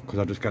and all, because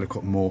I just get a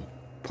couple more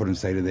put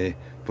inside of there.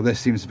 But this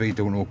seems to be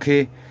doing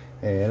okay.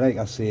 Like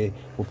I say,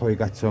 we'll probably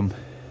get some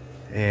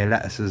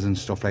lettuces and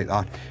stuff like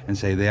that and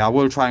say there. I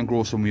will try and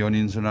grow some of the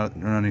onions and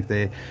underneath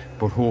there,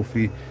 but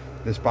hopefully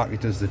this battery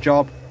does the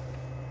job.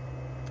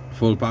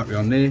 Full battery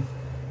on there,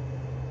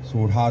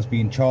 So it has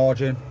been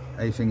charging,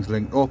 everything's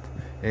linked up.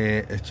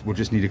 We'll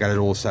just need to get it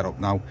all set up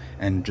now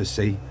and just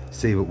see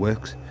if it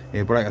works.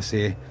 But like I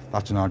say,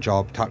 that's on our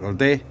job tackle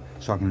day,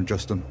 so I can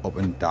adjust them up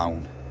and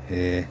down.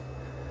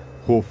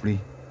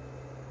 Hopefully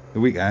the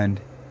weekend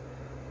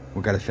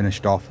we'll get it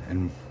finished off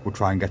and we'll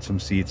try and get some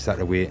seeds set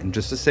away, and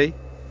just to see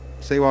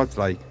what it's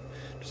like.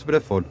 Just a bit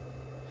of fun.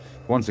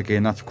 Once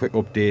again, that's a quick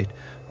update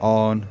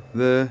on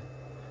the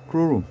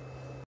grow room.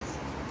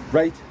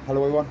 Right,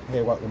 hello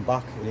everyone, welcome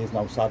back. It is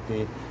now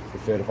Saturday the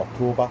 3rd of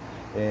October.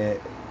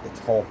 It's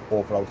hot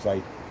awful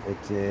outside.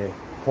 It's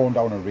pouring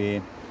down and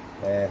rain.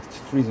 It's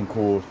freezing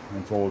cold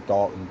and it's all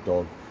dark and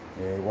dull.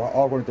 What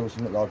I'm going to do is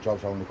some little odd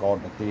jobs around the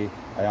garden today.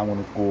 I am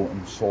going to go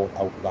and sort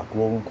out that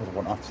grow room because I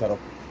want that set up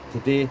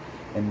today,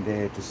 and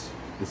just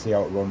to see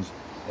how it runs.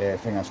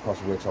 Fingers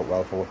crossed it works out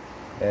well for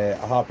it.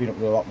 I have been up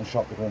to the allotment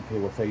shop to go and pay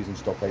with fees and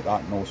stuff like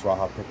that, and also I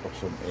have picked up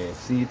some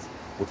seeds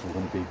which we're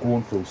going to be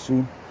going through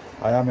soon.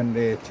 I am in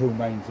the two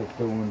minds of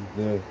doing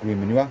the green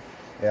manure.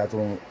 I don't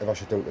know if I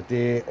should do it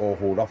today or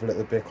hold off a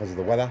little bit because of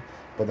the weather,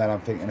 but then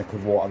I'm thinking I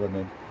could water them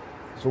in.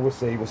 So we'll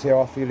see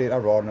how I feel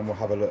later on, and we'll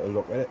have a little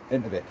look at it,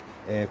 into it.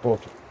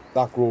 But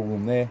that grow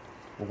room there,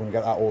 we're going to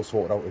get that all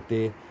sorted out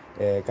today,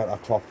 get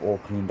that cloth all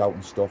cleaned out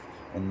and stuff,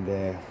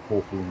 and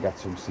hopefully we can get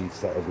some seeds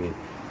set away.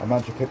 I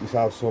managed to pick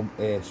myself some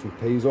sweet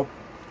peas up.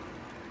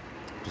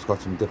 Just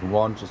got some different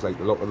ones, just like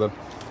the look of them.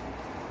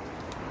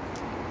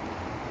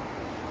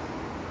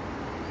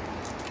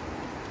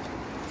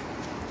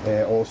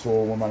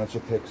 Also we managed to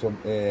pick some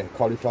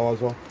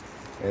cauliflowers up.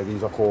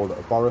 These are called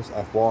Boris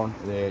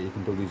F1. You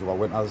can do these over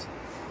winters,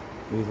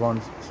 these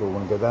ones. So we're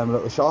going to give them a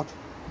little shot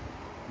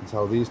and see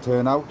how these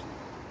turn out.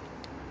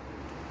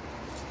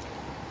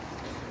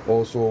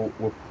 Also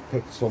we'll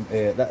pick some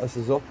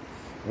lettuces up,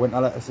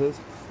 winter lettuces.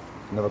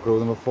 Never grew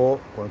them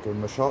before, going to give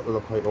them a shot. They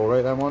look quite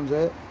alright, them ones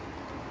there.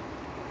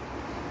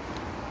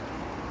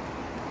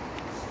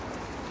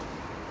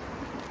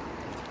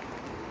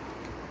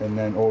 And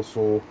then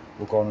also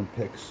we're going to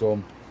pick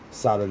some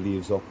salad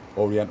leaves up,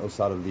 oriental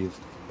salad leaves.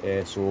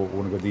 So we're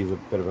going to give these a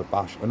bit of a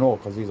bash. I know,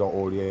 because these are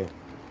all year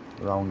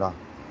around that.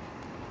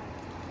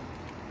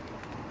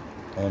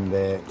 And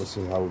we'll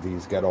see how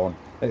these get on.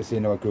 Like I say, I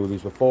never grew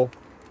these before,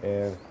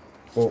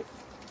 but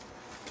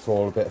it's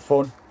all a bit of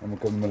fun, and we'll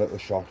give them a little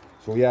shot.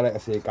 So yeah, like I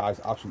say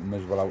guys, absolutely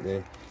miserable out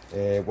there.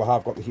 We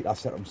have got the heater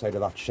set up inside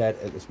of that shed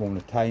at this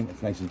moment of time.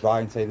 It's nice and dry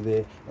inside of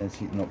there, and it's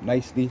heating up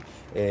nicely.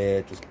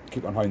 Just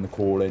keep on hiding the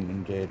coal in,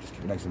 and just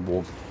keep it nice and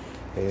warm.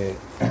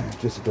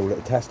 Just to do a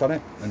little test on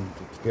it, and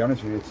to be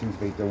honest with you, it seems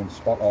to be doing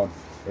spot on.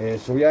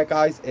 So yeah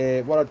guys,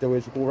 what I'll do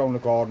is we'll go around the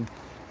garden,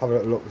 have a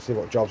little look to see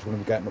what jobs we're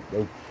going to be getting up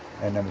to,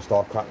 and then we'll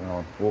start cracking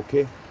on.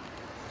 Okay.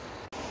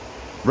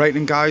 Right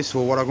then guys,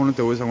 so what I'm going to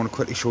do is I'm going to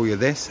quickly show you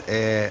this.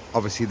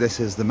 Obviously this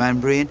is the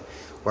membrane,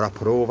 what I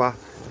put over,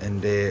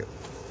 and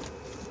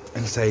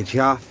inside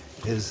here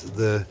is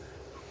the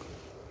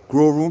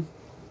grow room.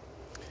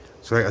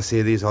 So like I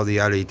say, these are the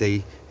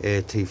LED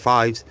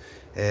T5s.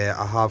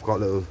 I have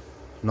got little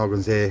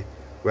noggins there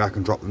where I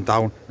can drop them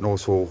down, and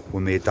also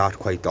we made that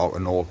quite dark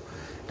and all.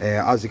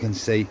 As you can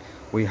see,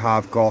 we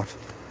have got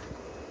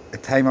a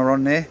timer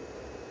on there,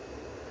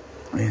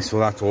 so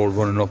that's all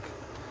running up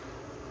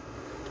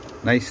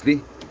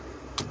nicely.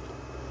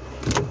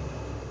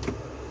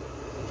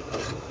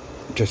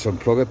 Just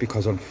unplug it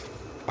because I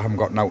haven't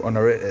got out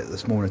under it at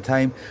this moment of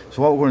time.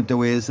 So what we're going to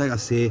do is, like I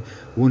say,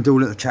 we're going to do a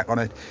little check on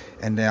it,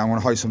 and I'm going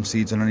to hide some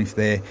seeds underneath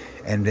there,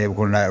 and we're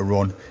going to let it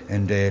run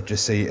and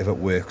just see if it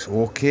works.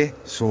 Okay,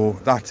 so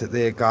that's it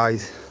there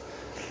guys.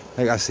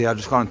 Like I say, I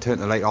just got to turn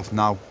the light off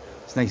now.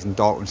 It's nice and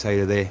dark inside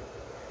of there,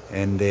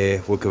 and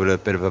we'll give it a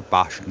bit of a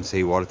bash and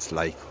see what it's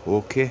like.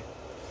 Okay.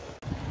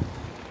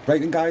 Right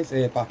then guys,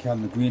 back here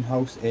in the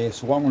greenhouse.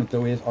 So what I'm going to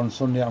do is, on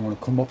Sunday I'm going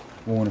to come up,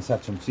 we're going to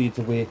set some seeds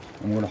away,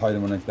 and we're going to hide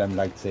them underneath them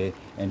lights here,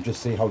 and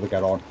just see how they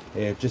get on,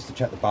 just to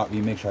check the battery,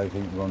 make sure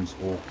everything runs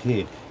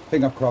okay.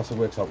 Finger crossed it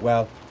works out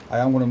well. I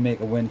am going to make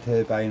a wind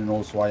turbine, and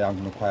also I am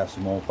going to acquire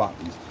some more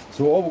batteries.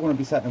 So all we're going to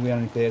be setting away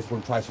underneath there is we're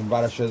going to try some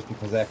radishes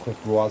because they're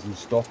quick growers and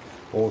stuff.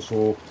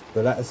 Also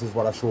the lettuces,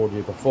 what I showed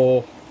you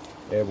before,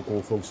 we'll go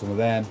through some of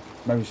them.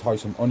 Maybe hide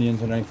some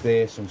onions underneath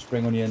there, some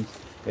spring onions.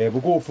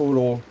 We'll go through it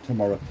all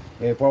tomorrow.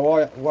 But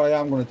what I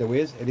am going to do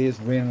is, it is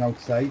raining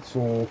outside,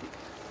 so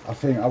I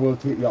think I will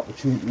take the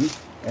opportunity,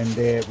 and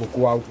we'll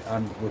go out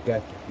and we'll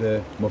get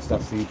the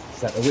mustard seeds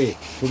set away.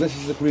 So this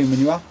is the green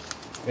manure.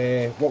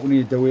 What we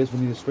need to do is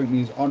we need to sprinkle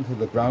these onto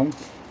the ground.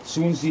 As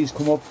soon as these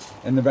come up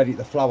and they're ready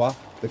to flower,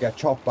 they get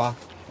chopped back,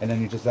 and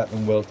then you just let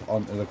them wilt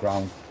onto the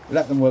ground.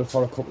 Let them wilt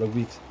for a couple of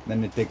weeks, and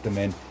then you dig them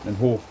in, and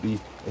hopefully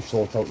it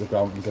sorts out the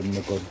ground and give them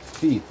a good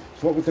feed.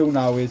 So what we'll do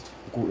now is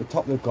we'll go to the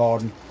top of the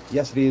garden.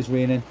 Yesterday is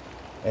raining,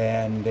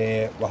 and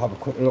we'll have a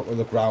quick look at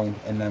the ground,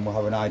 and then we'll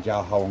have an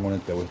idea how I'm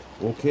going to do it.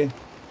 Okay.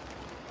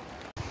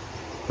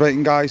 Right,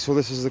 and guys, so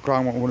this is the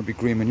ground what we're going to be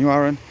green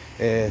manuring.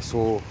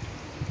 So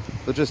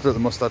they're just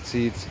little mustard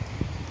seeds.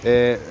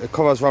 It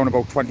covers around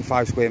about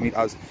 25 square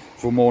meters,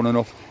 so more than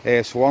enough.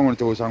 So what I'm going to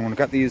do is I'm going to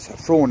get these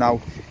thrown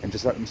out and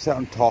just let them sit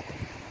on top,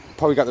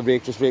 probably get the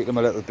rake, just rake them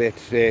a little bit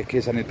in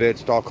case any birds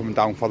start coming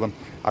down for them.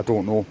 I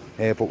don't know,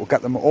 but we'll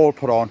get them all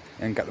put on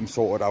and get them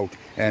sorted out,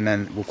 and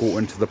then we'll go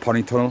into the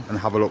pony tunnel and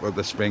have a look at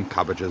the spring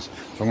cabbages.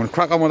 So I'm going to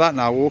crack on with that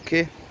now,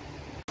 okay?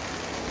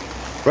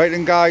 Right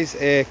then guys,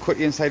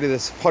 quickly inside of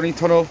this pony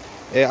tunnel,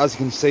 as you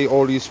can see,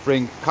 all these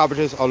spring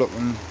cabbages are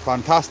looking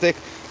fantastic.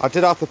 I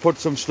did have to put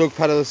some slug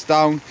petals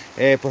down,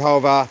 but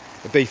however,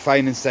 it'll be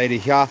fine inside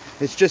of here.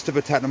 It's just to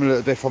protect them a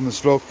little bit from the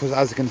slug, because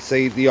as you can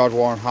see, the odd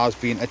one has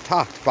been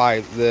attacked by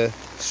the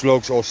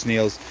slugs or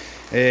snails.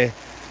 These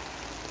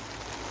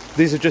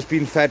have just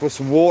been fed with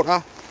some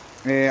water.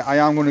 I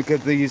am going to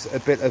give these a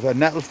bit of a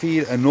nettle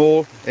feed and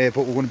all, but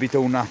we're going to be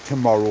doing that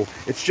tomorrow.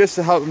 It's just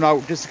to help them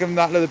out, just to give them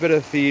that little bit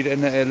of feed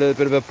and a little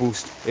bit of a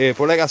boost. But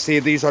like I say,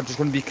 these are just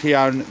going to be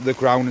clearing the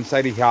ground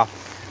inside of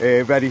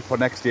here, ready for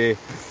next year.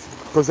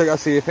 Because like I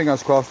say,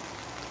 fingers crossed,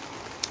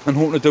 I'm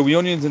hoping to do the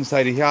onions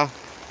inside of here,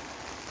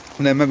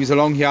 and then maybe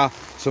along here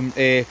some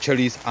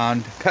chilies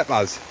and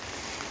peppers.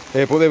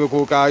 But there we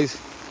go guys,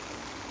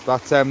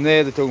 that's them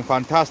there, they're doing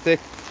fantastic.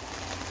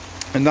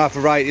 And that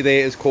variety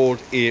there is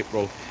called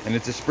April, and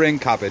it's a spring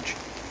cabbage.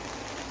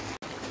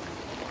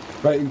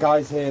 Right, and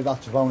guys, here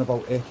that's around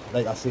about it.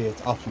 Like I say,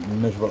 it's absolutely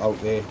miserable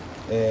out there.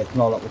 It's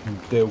not a lot we can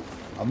do.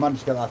 I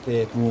managed to get that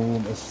there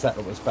room as set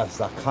up as best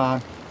as I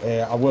can.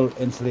 I will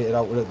insulate it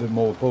out with a little bit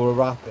more bubble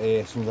wrap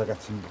as soon as I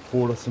get some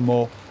hold of some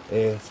more,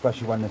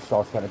 especially when it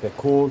starts getting a bit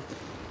cold.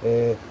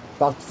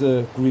 That's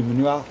the green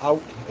manure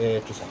out,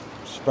 just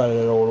spread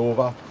it all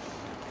over.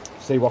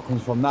 See what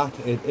comes from that.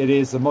 It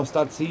is the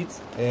mustard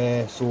seeds,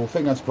 so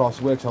fingers crossed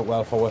it works out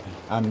well for it,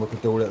 and we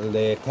could do a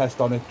little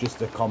test on it just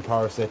to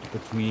compare it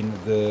between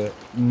the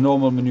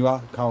normal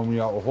manure, cow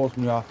manure or horse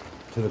manure,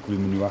 to the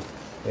green manure.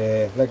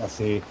 Like I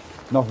say,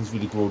 nothing's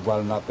really grown well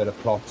in that bit of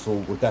plot, so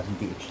we'll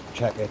definitely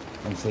check it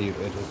and see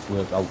if it's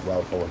worked out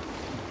well for it.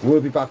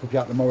 We'll be back up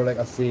here tomorrow, like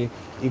I say,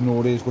 even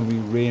though it is going to be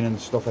raining and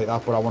stuff like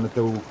that, but I want to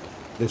do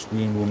this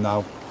green room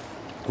now,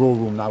 grow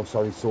room now,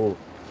 sorry. So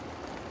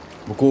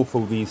we'll go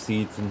through these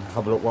seeds and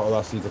have a look what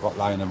other seeds I've got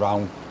lying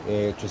around,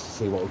 just to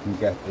see what we can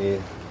get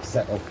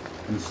set up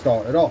and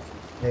started off.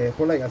 But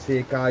like I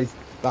say guys,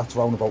 that's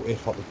round about it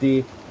for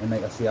today, and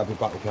like I say, I'll be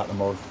back with you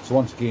tomorrow. So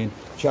once again,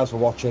 cheers for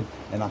watching,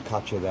 and I'll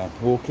catch you then,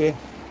 okay?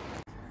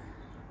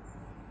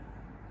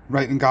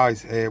 Right then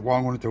guys, what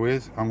I'm going to do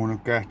is I'm going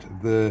to get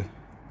the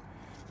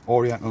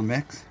Oriental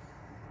mix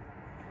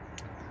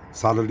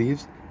salad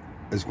leaves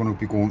is going to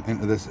be going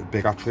into this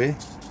bigger tray.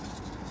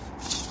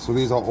 So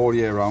these are all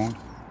year round.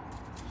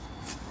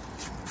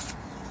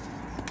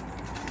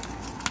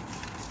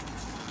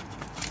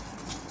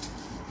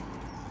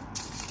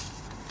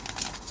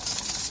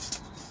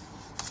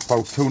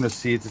 About 200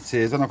 seeds it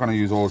says. I'm not going to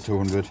use all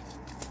 200.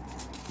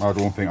 I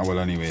don't think I will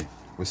anyway.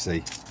 We'll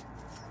see.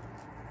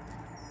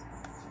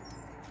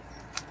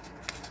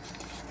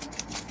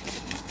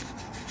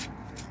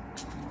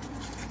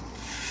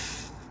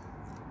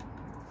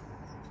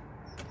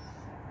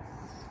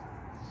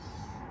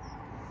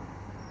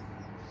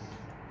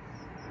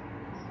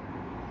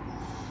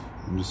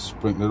 And just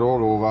sprinkle it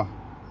all over.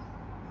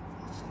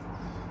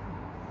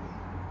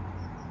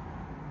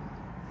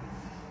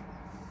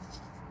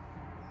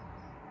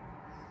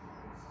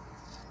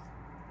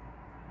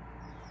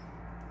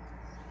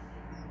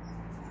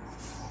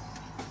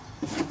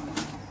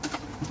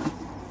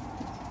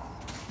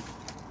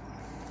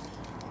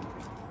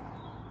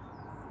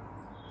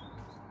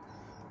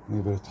 A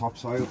little bit of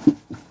topsoil.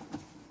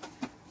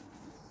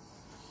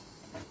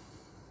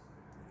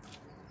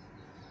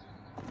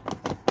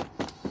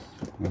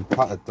 And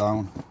pat it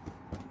down.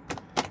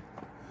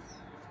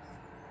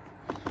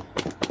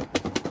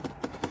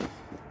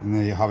 And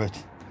there you have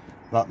it.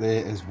 That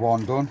there is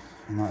one done,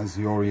 and that is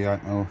the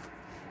Oriental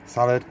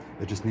salad.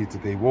 It just needs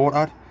to be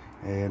watered.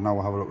 Now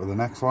we'll have a look at the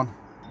next one.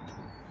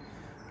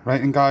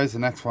 Right, and guys, the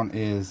next one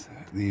is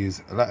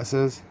these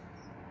lettuces.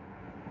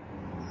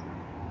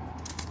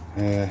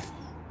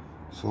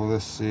 So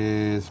this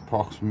is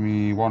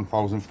approximately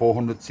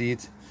 1,400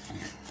 seeds.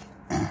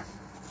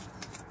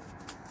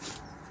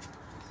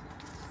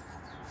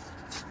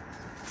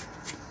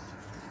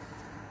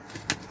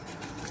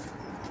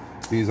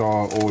 These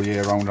are all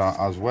year round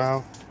as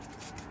well.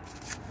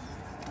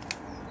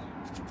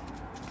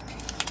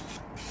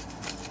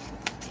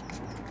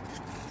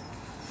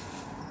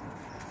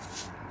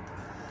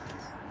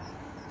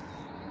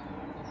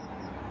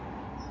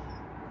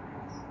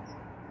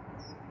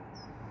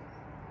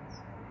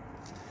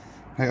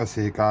 Like I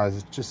say guys,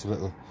 it's just a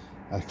little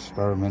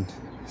experiment,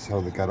 see how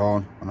they get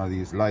on all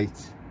these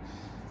lights.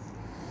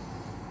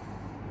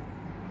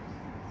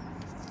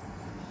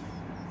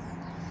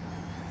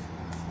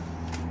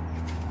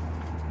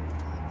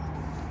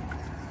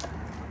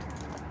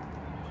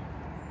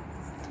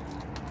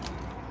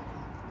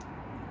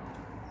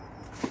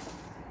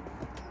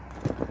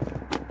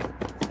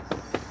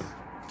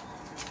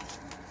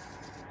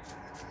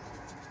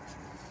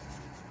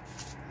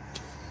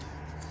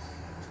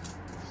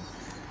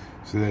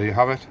 So there you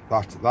have it,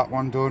 that's that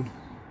one done.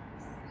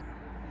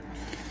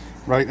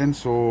 Right then,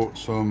 so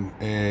some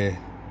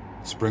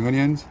spring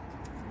onions.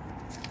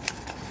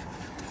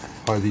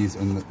 apply these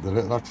in the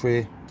littler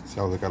tray, see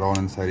how they get on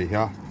inside of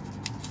here,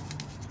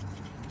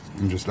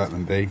 and just let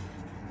them be.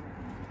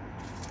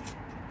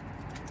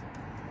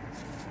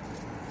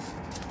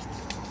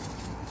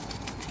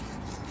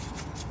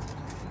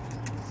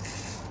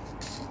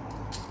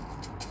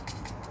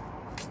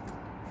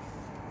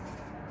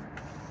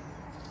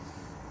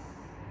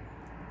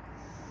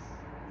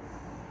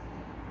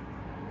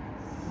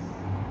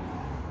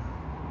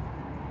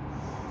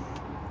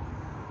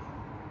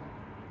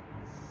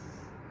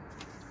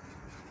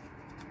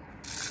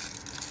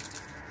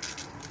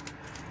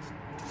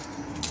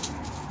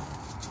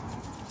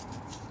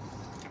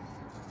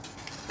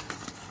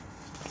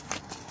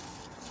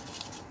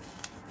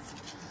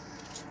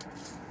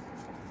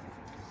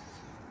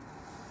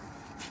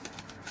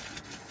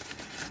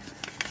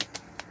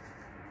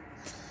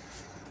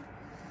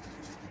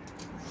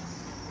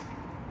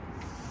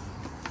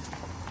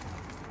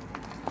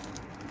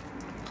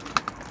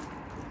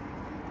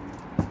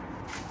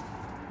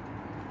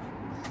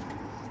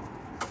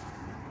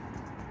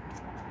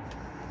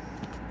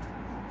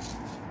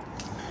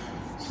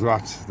 So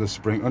that's the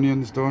spring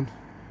onions done.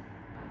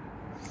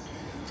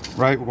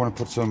 Right, we're going to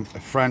put some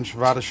French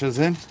radishes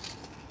in.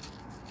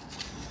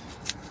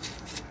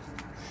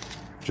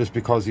 Just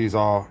because these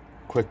are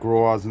quick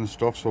growers and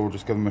stuff, so we'll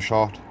just give them a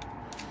shot.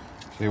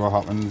 See what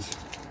happens.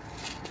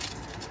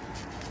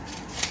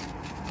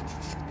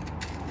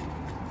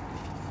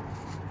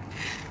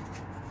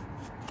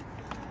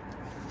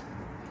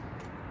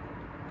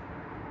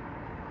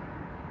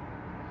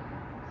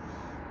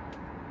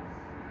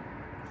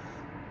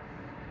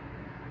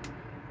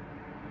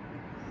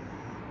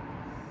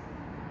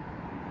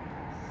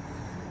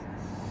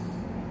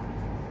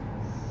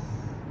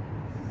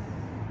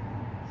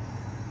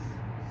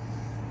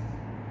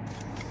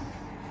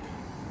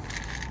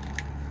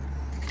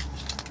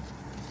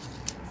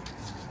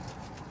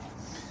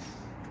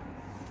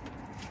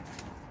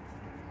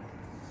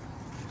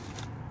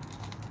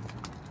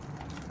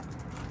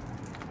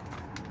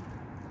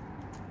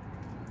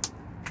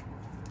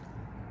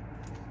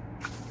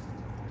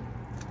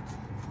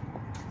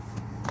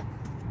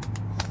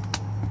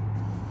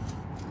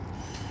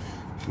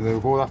 So there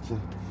we go, that's the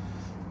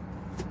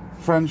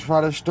French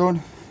radish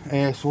done.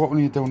 So what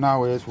we need to do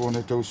now is we're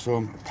going to do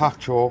some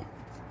pak chor,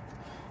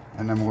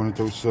 and then we're going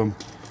to do some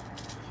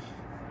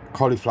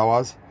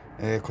cauliflowers,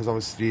 because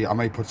obviously I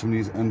might put some of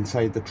these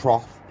inside the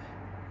trough,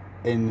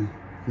 in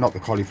not the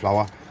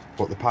cauliflower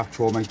but the pak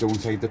chor might do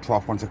inside the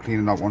trough once I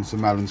clean it out, once the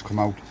melons come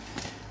out.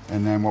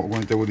 And then what we're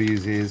going to do with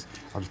these is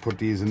I'll just put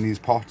these in these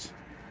pots,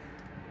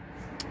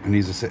 and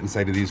these will sit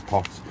inside of these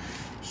pots.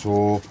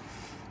 So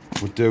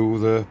we'll do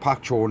the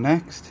pak chor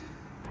next.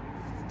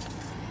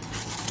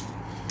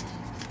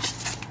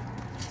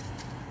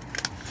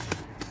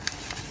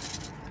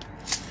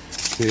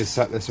 So you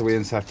set this away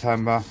in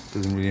September,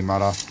 doesn't really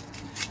matter,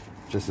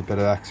 just a bit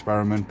of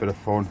experiment, bit of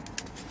fun.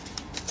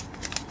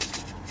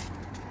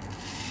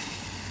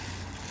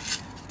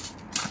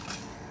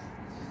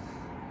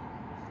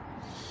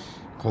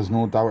 Because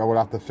no doubt I will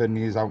have to thin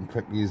these out and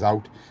prick these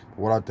out, but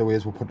what I'll do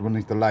is we'll put them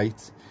underneath the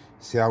lights,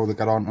 see how they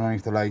get on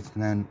underneath the lights,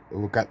 and then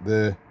we'll get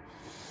the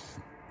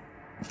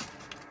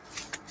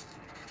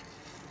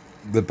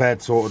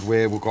bed sorted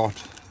where we've got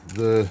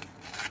the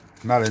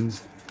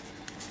melons.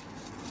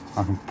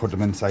 I can put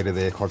them inside of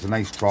there because it's a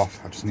nice trough.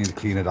 I just need to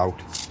clean it out.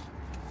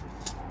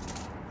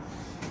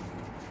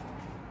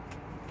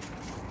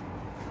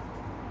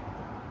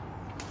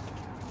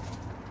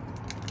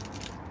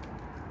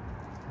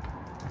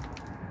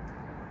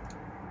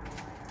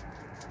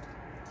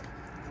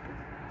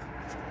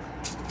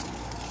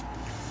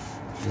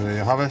 So there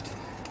you have it.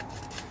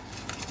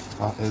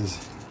 That is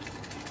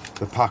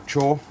the pak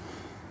chor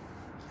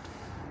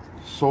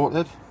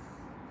sorted.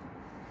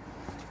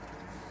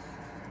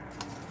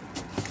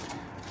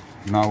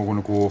 Now we're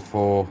going to go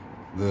for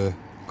the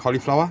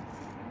cauliflower.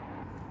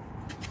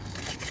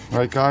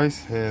 Right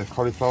guys,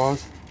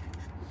 cauliflowers.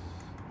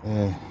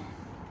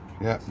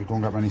 Yeah, we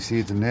don't get many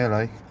seeds in there,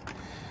 like.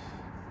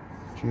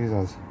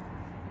 Jesus.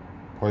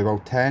 Probably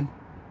about 10.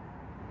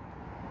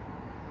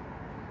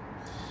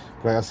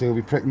 But like I say, we'll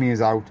be pricking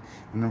these out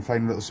and then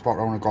find a little spot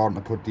around the garden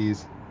to put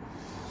these.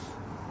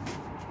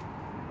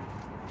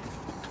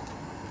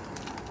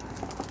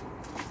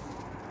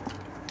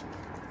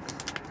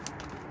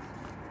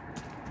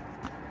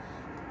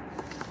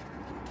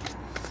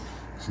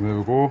 So there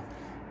we go.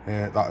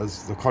 That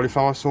is the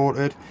cauliflower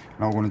sorted.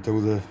 Now we're going to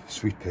do the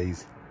sweet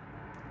peas.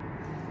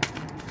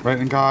 Right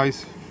then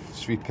guys,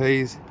 sweet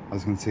peas,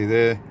 as you can see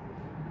there.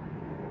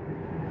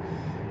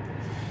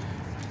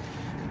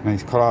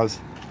 Nice colours,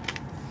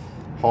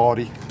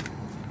 hardy.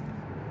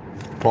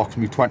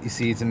 Approximately 20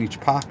 seeds in each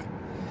pack.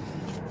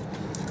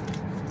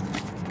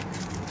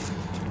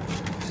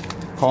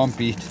 Can't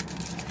beat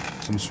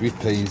some sweet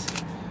peas,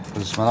 because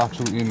they smell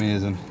absolutely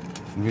amazing.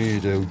 They really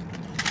do.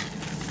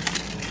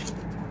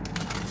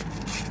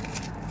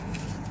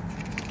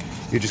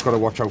 You just got to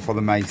watch out for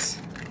the mice,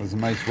 because the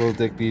mice will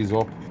dig these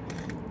up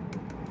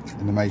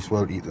and the mice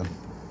will eat them.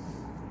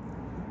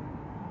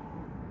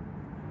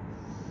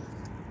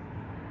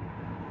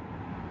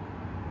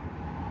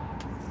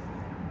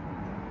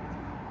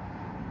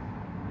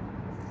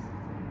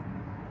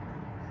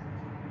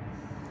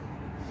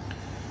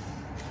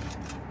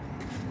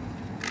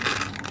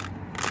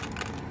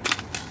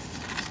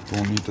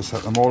 Don't need to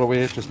set them all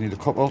away, just need a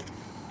couple.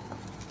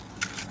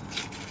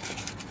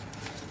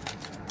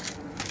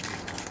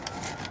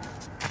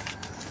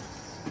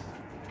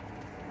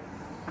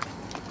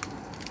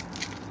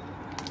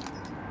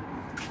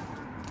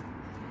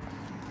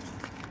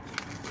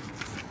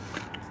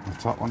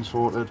 That's that one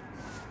sorted.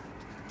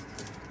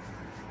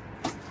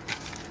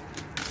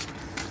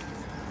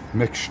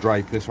 Mixed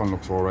stripe, this one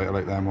looks alright, I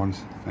like them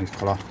ones, nice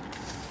colour.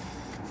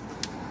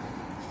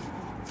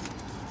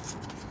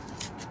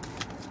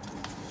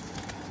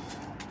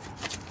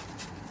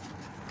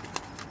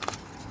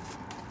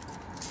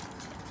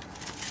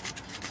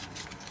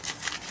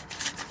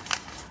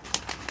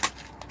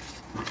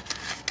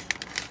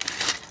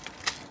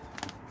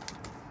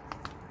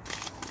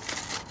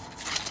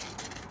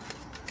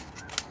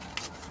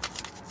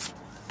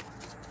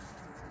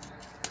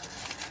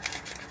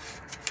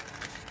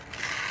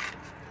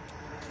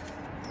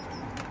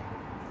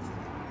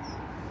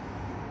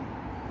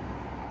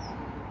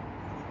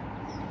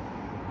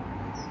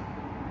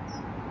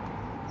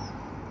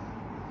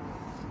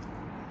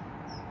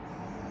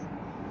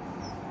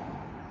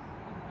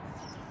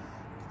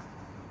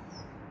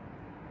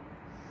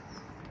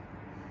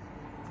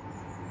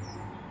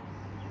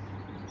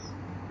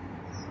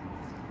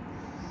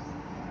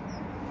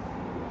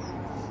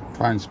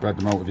 Try and spread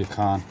them out if you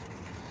can,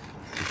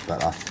 it's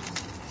better.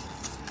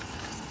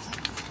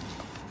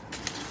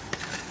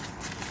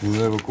 And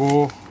there we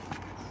go.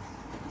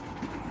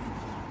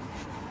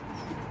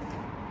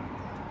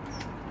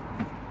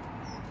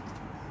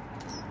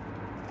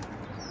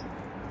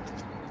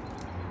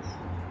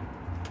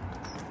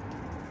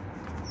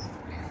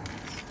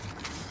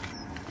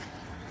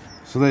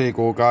 So there you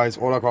go guys,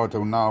 all I got to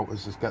do now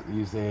is just get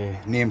these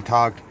name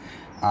tagged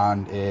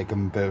and give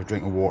them a bit of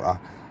drink of water.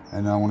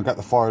 And then I'm going to get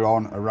the foil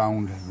on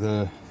around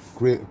the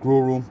grow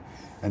room,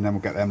 and then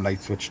we'll get them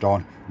lights switched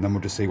on, and then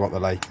we'll just see what they're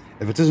like.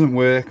 If it doesn't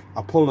work,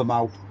 I'll pull them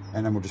out,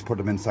 and then we'll just put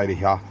them inside of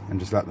here and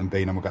just let them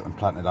be, and then we'll get them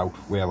planted out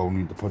wherever we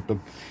need to put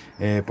them.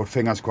 But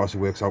fingers crossed it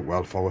works out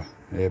well for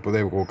her. But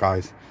there we go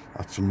guys,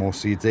 that's some more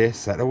seeds there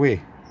set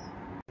away.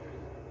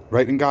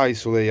 Right then guys,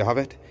 so there you have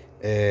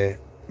it.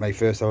 My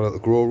first ever little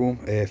grow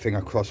room,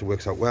 finger crossed it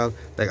works out well.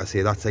 Like I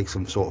say, that's like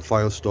some sort of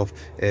foil stuff,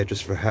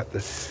 just for help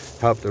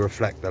to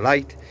reflect the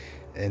light.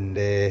 And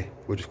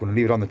we're just going to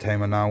leave it on the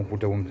timer now. We're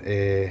doing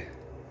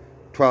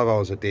 12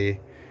 hours a day,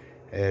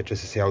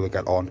 just to see how they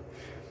get on.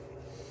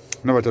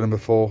 Never done them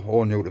before,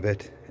 all new to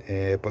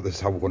it, but this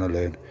is how we're going to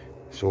learn.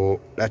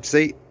 So let's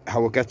see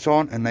how it gets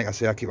on, and like I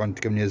say, I keep on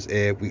giving you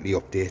weekly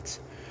updates.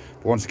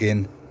 But once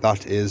again,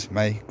 that is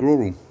my grow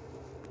room.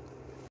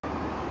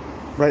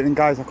 Right then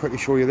guys, I'll quickly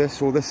show you this.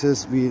 So this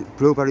is the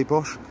blueberry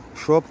bush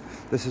shrub.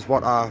 This is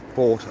what I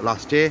bought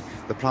last year.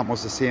 The plant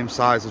was the same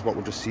size as what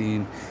we're just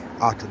seeing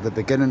at the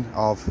beginning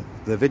of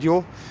the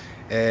video,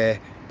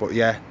 but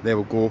yeah, there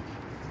we go.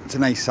 It's a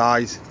nice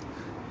size.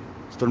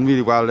 It's done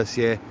really well this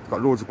year. It's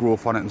got loads of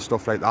growth on it and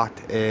stuff like that.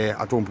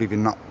 I don't believe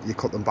in that you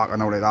cut them back or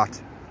now like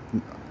that.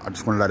 I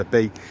just want to let it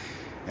be.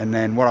 And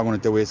then what I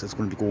want to do is it's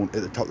going to be going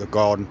at the top of the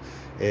garden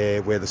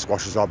where the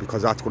squashes are,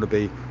 because that's going to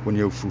be one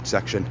new fruit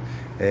section.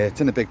 It's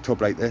in a big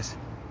tub like this,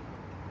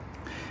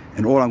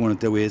 and all I'm going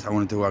to do is I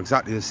want to do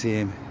exactly the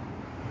same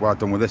what I've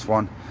done with this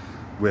one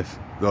with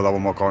the other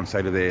one what got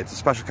inside of there. It's a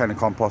special kind of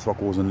compost what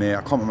goes in there.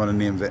 I can't remember the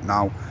name of it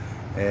now,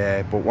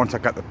 but once I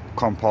get the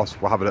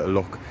compost we'll have a little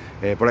look.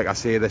 But like I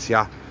say, this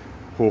year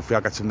hopefully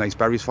I'll get some nice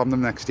berries from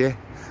them next year.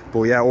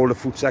 But yeah, all the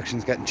fruit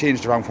sections getting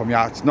changed around from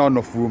here. It's not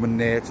enough room in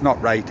there, it's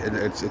not right,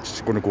 it's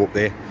just going to go up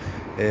there.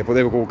 But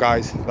there we go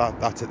guys,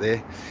 that's it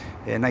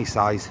there. Nice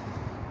size,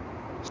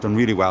 it's done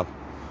really well.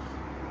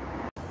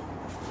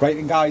 Right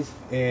then guys,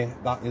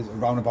 that is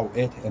around about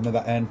it,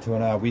 another end to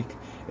another week.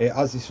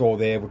 As you saw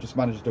there, we just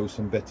managed to do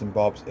some bits and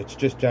bobs. It's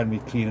just generally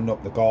cleaning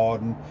up the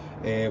garden.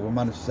 We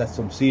managed to set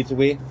some seeds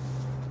away,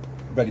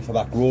 ready for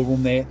that grow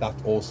room there.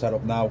 That's all set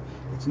up now.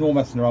 It's no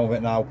messing around with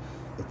it now.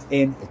 It's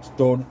in, it's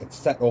done, it's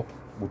set up.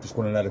 We're just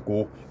going to let it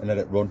go and let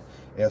it run.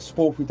 I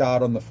spoke with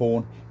Dad on the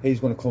phone. He's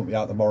going to come me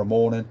out tomorrow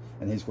morning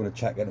and he's going to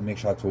check it and make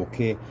sure it's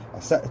okay. I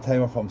set the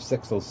timer from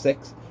 6 till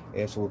 6,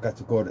 so we'll get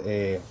a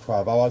good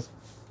 12 hours.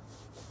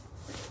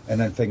 And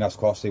then fingers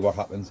crossed, see what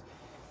happens.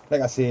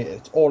 Like I say,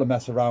 it's all a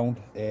mess around.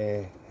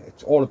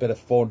 It's all a bit of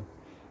fun.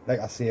 Like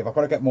I say, if I've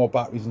got to get more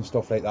batteries and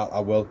stuff like that, I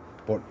will.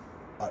 But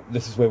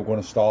this is where we're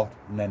going to start,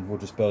 and then we'll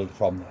just build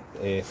from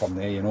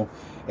there, you know.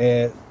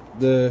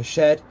 The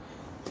shed,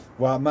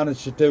 well, I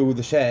managed to do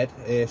the shed,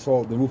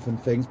 sort the roof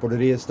and things, but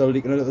it is still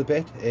leaking a little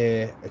bit.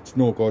 It's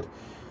no good.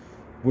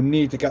 We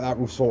need to get that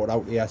roof sorted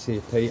out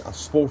ASAP. I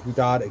spoke with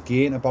Dad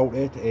again about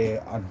it,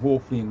 and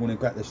hopefully I'm going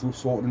to get this roof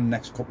sorted in the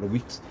next couple of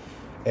weeks.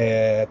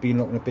 Been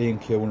looking at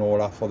B&Q and all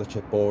that for the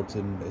chipboards,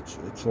 and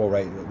it's all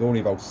right. They're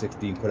only about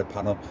 16 quid a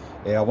panel.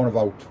 I want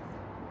about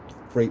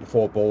 3 to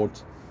 4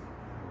 boards.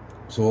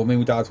 So me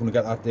and my Dad's going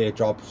to get that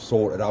job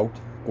sorted out,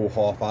 go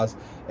half as.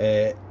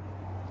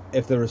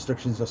 if the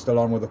restrictions are still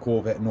on with the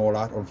COVID and all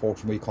that,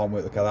 unfortunately we can't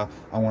work together.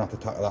 I'm going to have to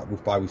tackle that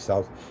roof by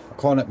myself.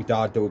 I can't let my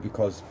dad do it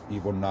because he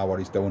wouldn't know what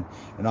he's doing,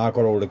 and I've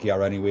got all the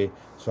gear anyway,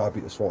 so I'll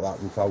be to sort that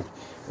roof out.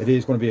 It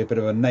is going to be a bit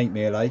of a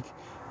nightmare like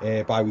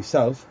by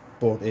myself,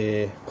 but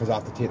because I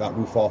have to take that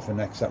roof off and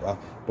etc.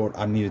 But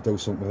I need to do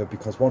something with it,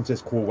 because once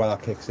this cold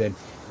weather kicks in,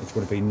 it's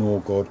going to be no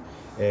good,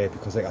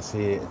 because like I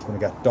say, it's going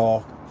to get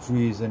dark,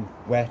 freezing,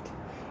 wet,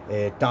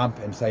 damp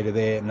inside of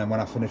there, and then when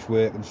I finish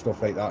work and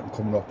stuff like that and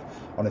coming up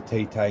on a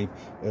tea time,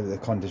 the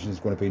condition is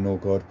going to be no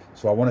good.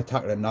 So I want to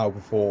tackle it now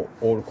before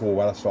all the cold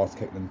weather starts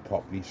kicking in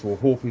properly. So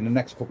hopefully in the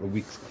next couple of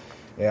weeks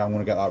I'm going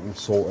to get that roof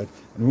sorted.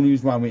 And the only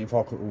reason why I'm waiting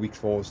for a couple of weeks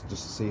for is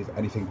just to see if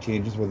anything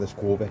changes with this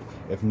COVID.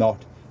 If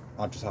not,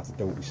 I just have to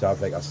do it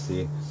myself, like I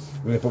say.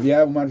 But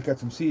yeah, we managed to get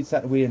some seeds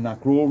set away in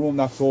that grow room.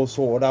 That's all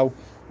sorted out.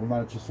 We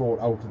managed to sort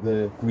out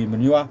the green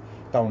manure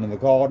down in the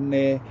garden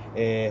there.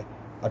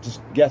 I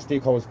just, yesterday,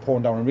 because I was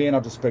pouring down the rain, I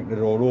just sprinkled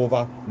it all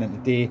over, and then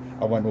today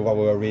I went over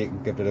with a rake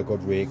and gave it a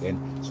good rake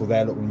in. So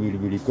they're looking really,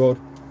 really good.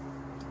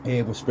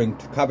 With spring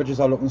cabbages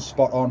are looking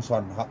spot on, so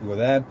I'm happy with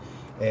them.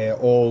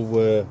 All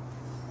were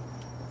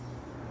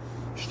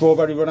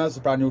strawberry runners,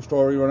 brand new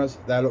strawberry runners,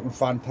 they're looking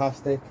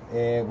fantastic.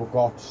 We've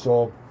got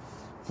some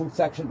fruit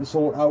section to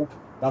sort out.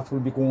 That's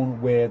going to be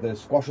going where the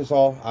squashes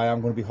are. I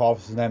am going to be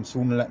harvesting them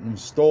soon and letting them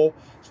store.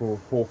 So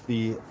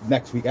hopefully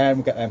next weekend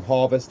we'll get them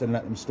harvested and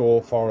let them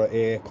store for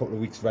a couple of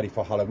weeks ready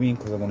for Halloween,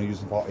 because I'm going to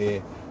use them for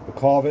the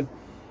carving.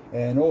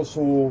 And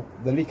also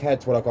the leek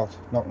heads, what I got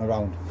knocking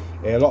around.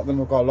 A lot of them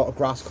have got a lot of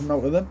grass coming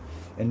out of them.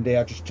 And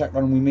I just checked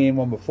on my main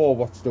one before,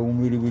 what's doing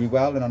really, really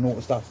well. And I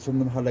noticed that some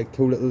of them had like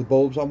 2 little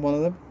bulbs on one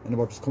of them, and they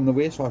were just coming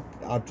away. So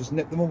I've just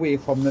nipped them away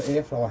from the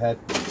airflower head.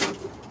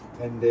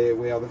 And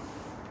where are they?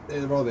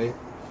 There they are there.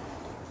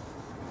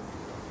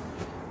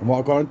 And what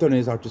I've gone and done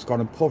is I've just gone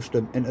and pushed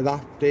them into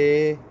that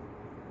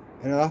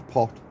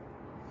pot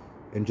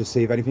and just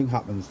see if anything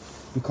happens.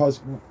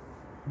 Because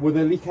with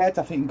the leek heads,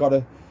 I think you've got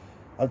to,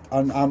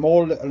 I'm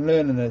all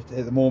learning it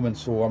at the moment,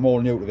 so I'm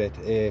all new to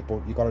it,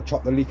 but you've got to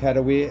chop the leek head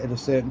away at a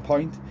certain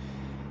point,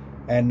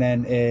 and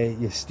then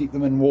you steep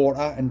them in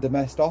water and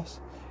domestos,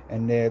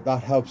 and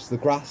that helps the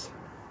grass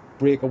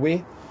break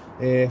away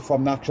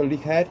from the actual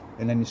leek head,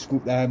 and then you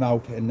scoop them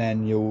out, and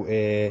then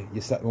you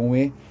set them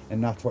away,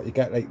 and that's what you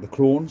get, like the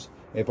clones.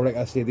 But like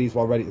I say, these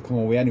were ready to come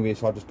away anyway,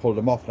 so I just pulled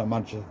them off, and I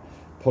managed to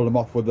pull them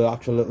off with the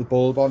actual little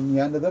bulb on the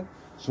end of them.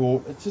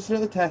 So it's just a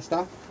little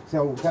tester, see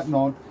how we're getting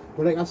on.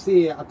 But like I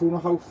say, I don't know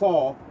how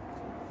far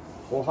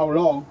or how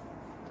long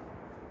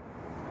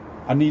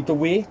I need to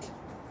wait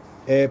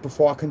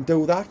before I can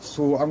do that.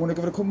 So I'm going to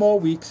give it a couple more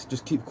weeks,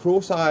 just keep a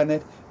close eye on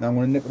it, and I'm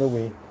going to nip it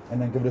away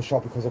and then give it a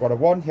shot, because I've got a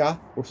one here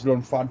which is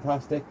looking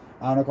fantastic,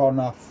 and I've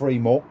got 3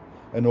 more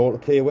and all to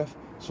play with.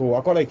 So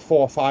I've got like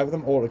 4 or 5 of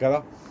them all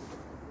together,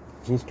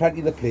 so there's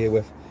plenty to play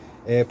with.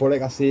 But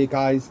like I say,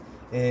 guys,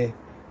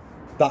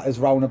 that is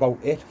round about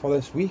it for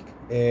this week,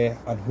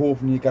 and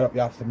hoping you get up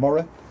there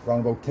tomorrow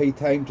around about tea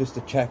time just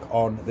to check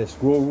on this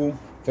grow room.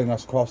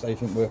 Fingers crossed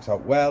everything works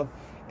out well,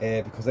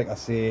 because like I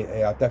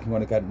say, I definitely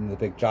want to get into the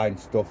big giant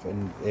stuff,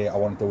 and I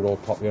want to do it all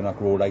properly on our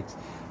grow lights.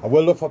 I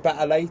will look for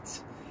better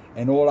lights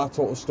and all that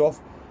sort of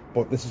stuff,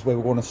 but this is where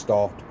we're going to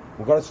start.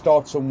 We've got to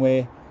start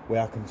somewhere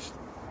where I can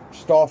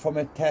start from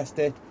it, test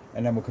it,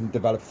 and then we can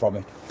develop from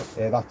it.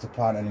 That's the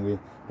plan anyway.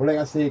 But like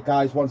I say,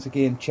 guys, once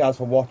again, cheers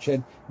for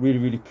watching. Really,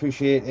 really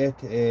appreciate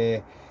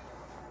it.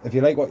 If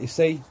you like what you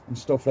see and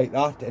stuff like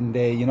that, and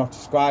you're not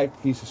subscribed,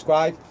 please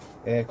subscribe.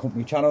 Come to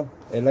my channel.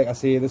 Like I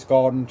say, this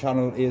garden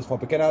channel is for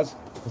beginners,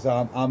 because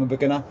I'm a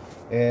beginner.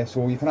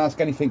 So you can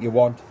ask anything you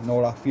want and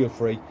all that, feel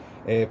free.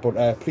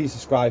 But please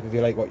subscribe if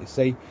you like what you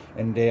see.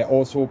 And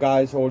also,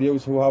 guys, all you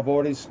who have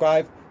already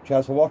subscribed,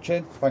 cheers for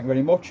watching. Thank you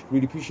very much.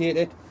 Really appreciate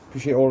it.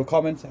 Appreciate all the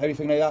comments,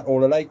 everything like that, all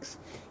the likes.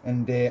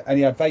 And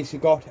any advice you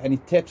got, any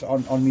tips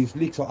on these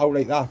leaks or out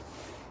like that,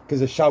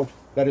 give us a shout.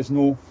 Let us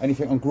know.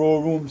 Anything on grow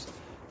rooms,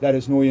 let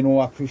us know. You know,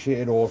 I appreciate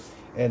it all.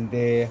 And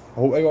I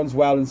hope everyone's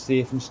well and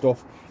safe and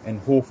stuff. And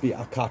hopefully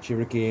I'll catch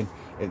you again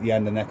at the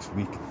end of next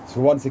week.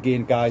 So once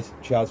again, guys,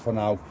 cheers for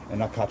now,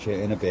 and I'll catch you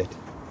in a bit.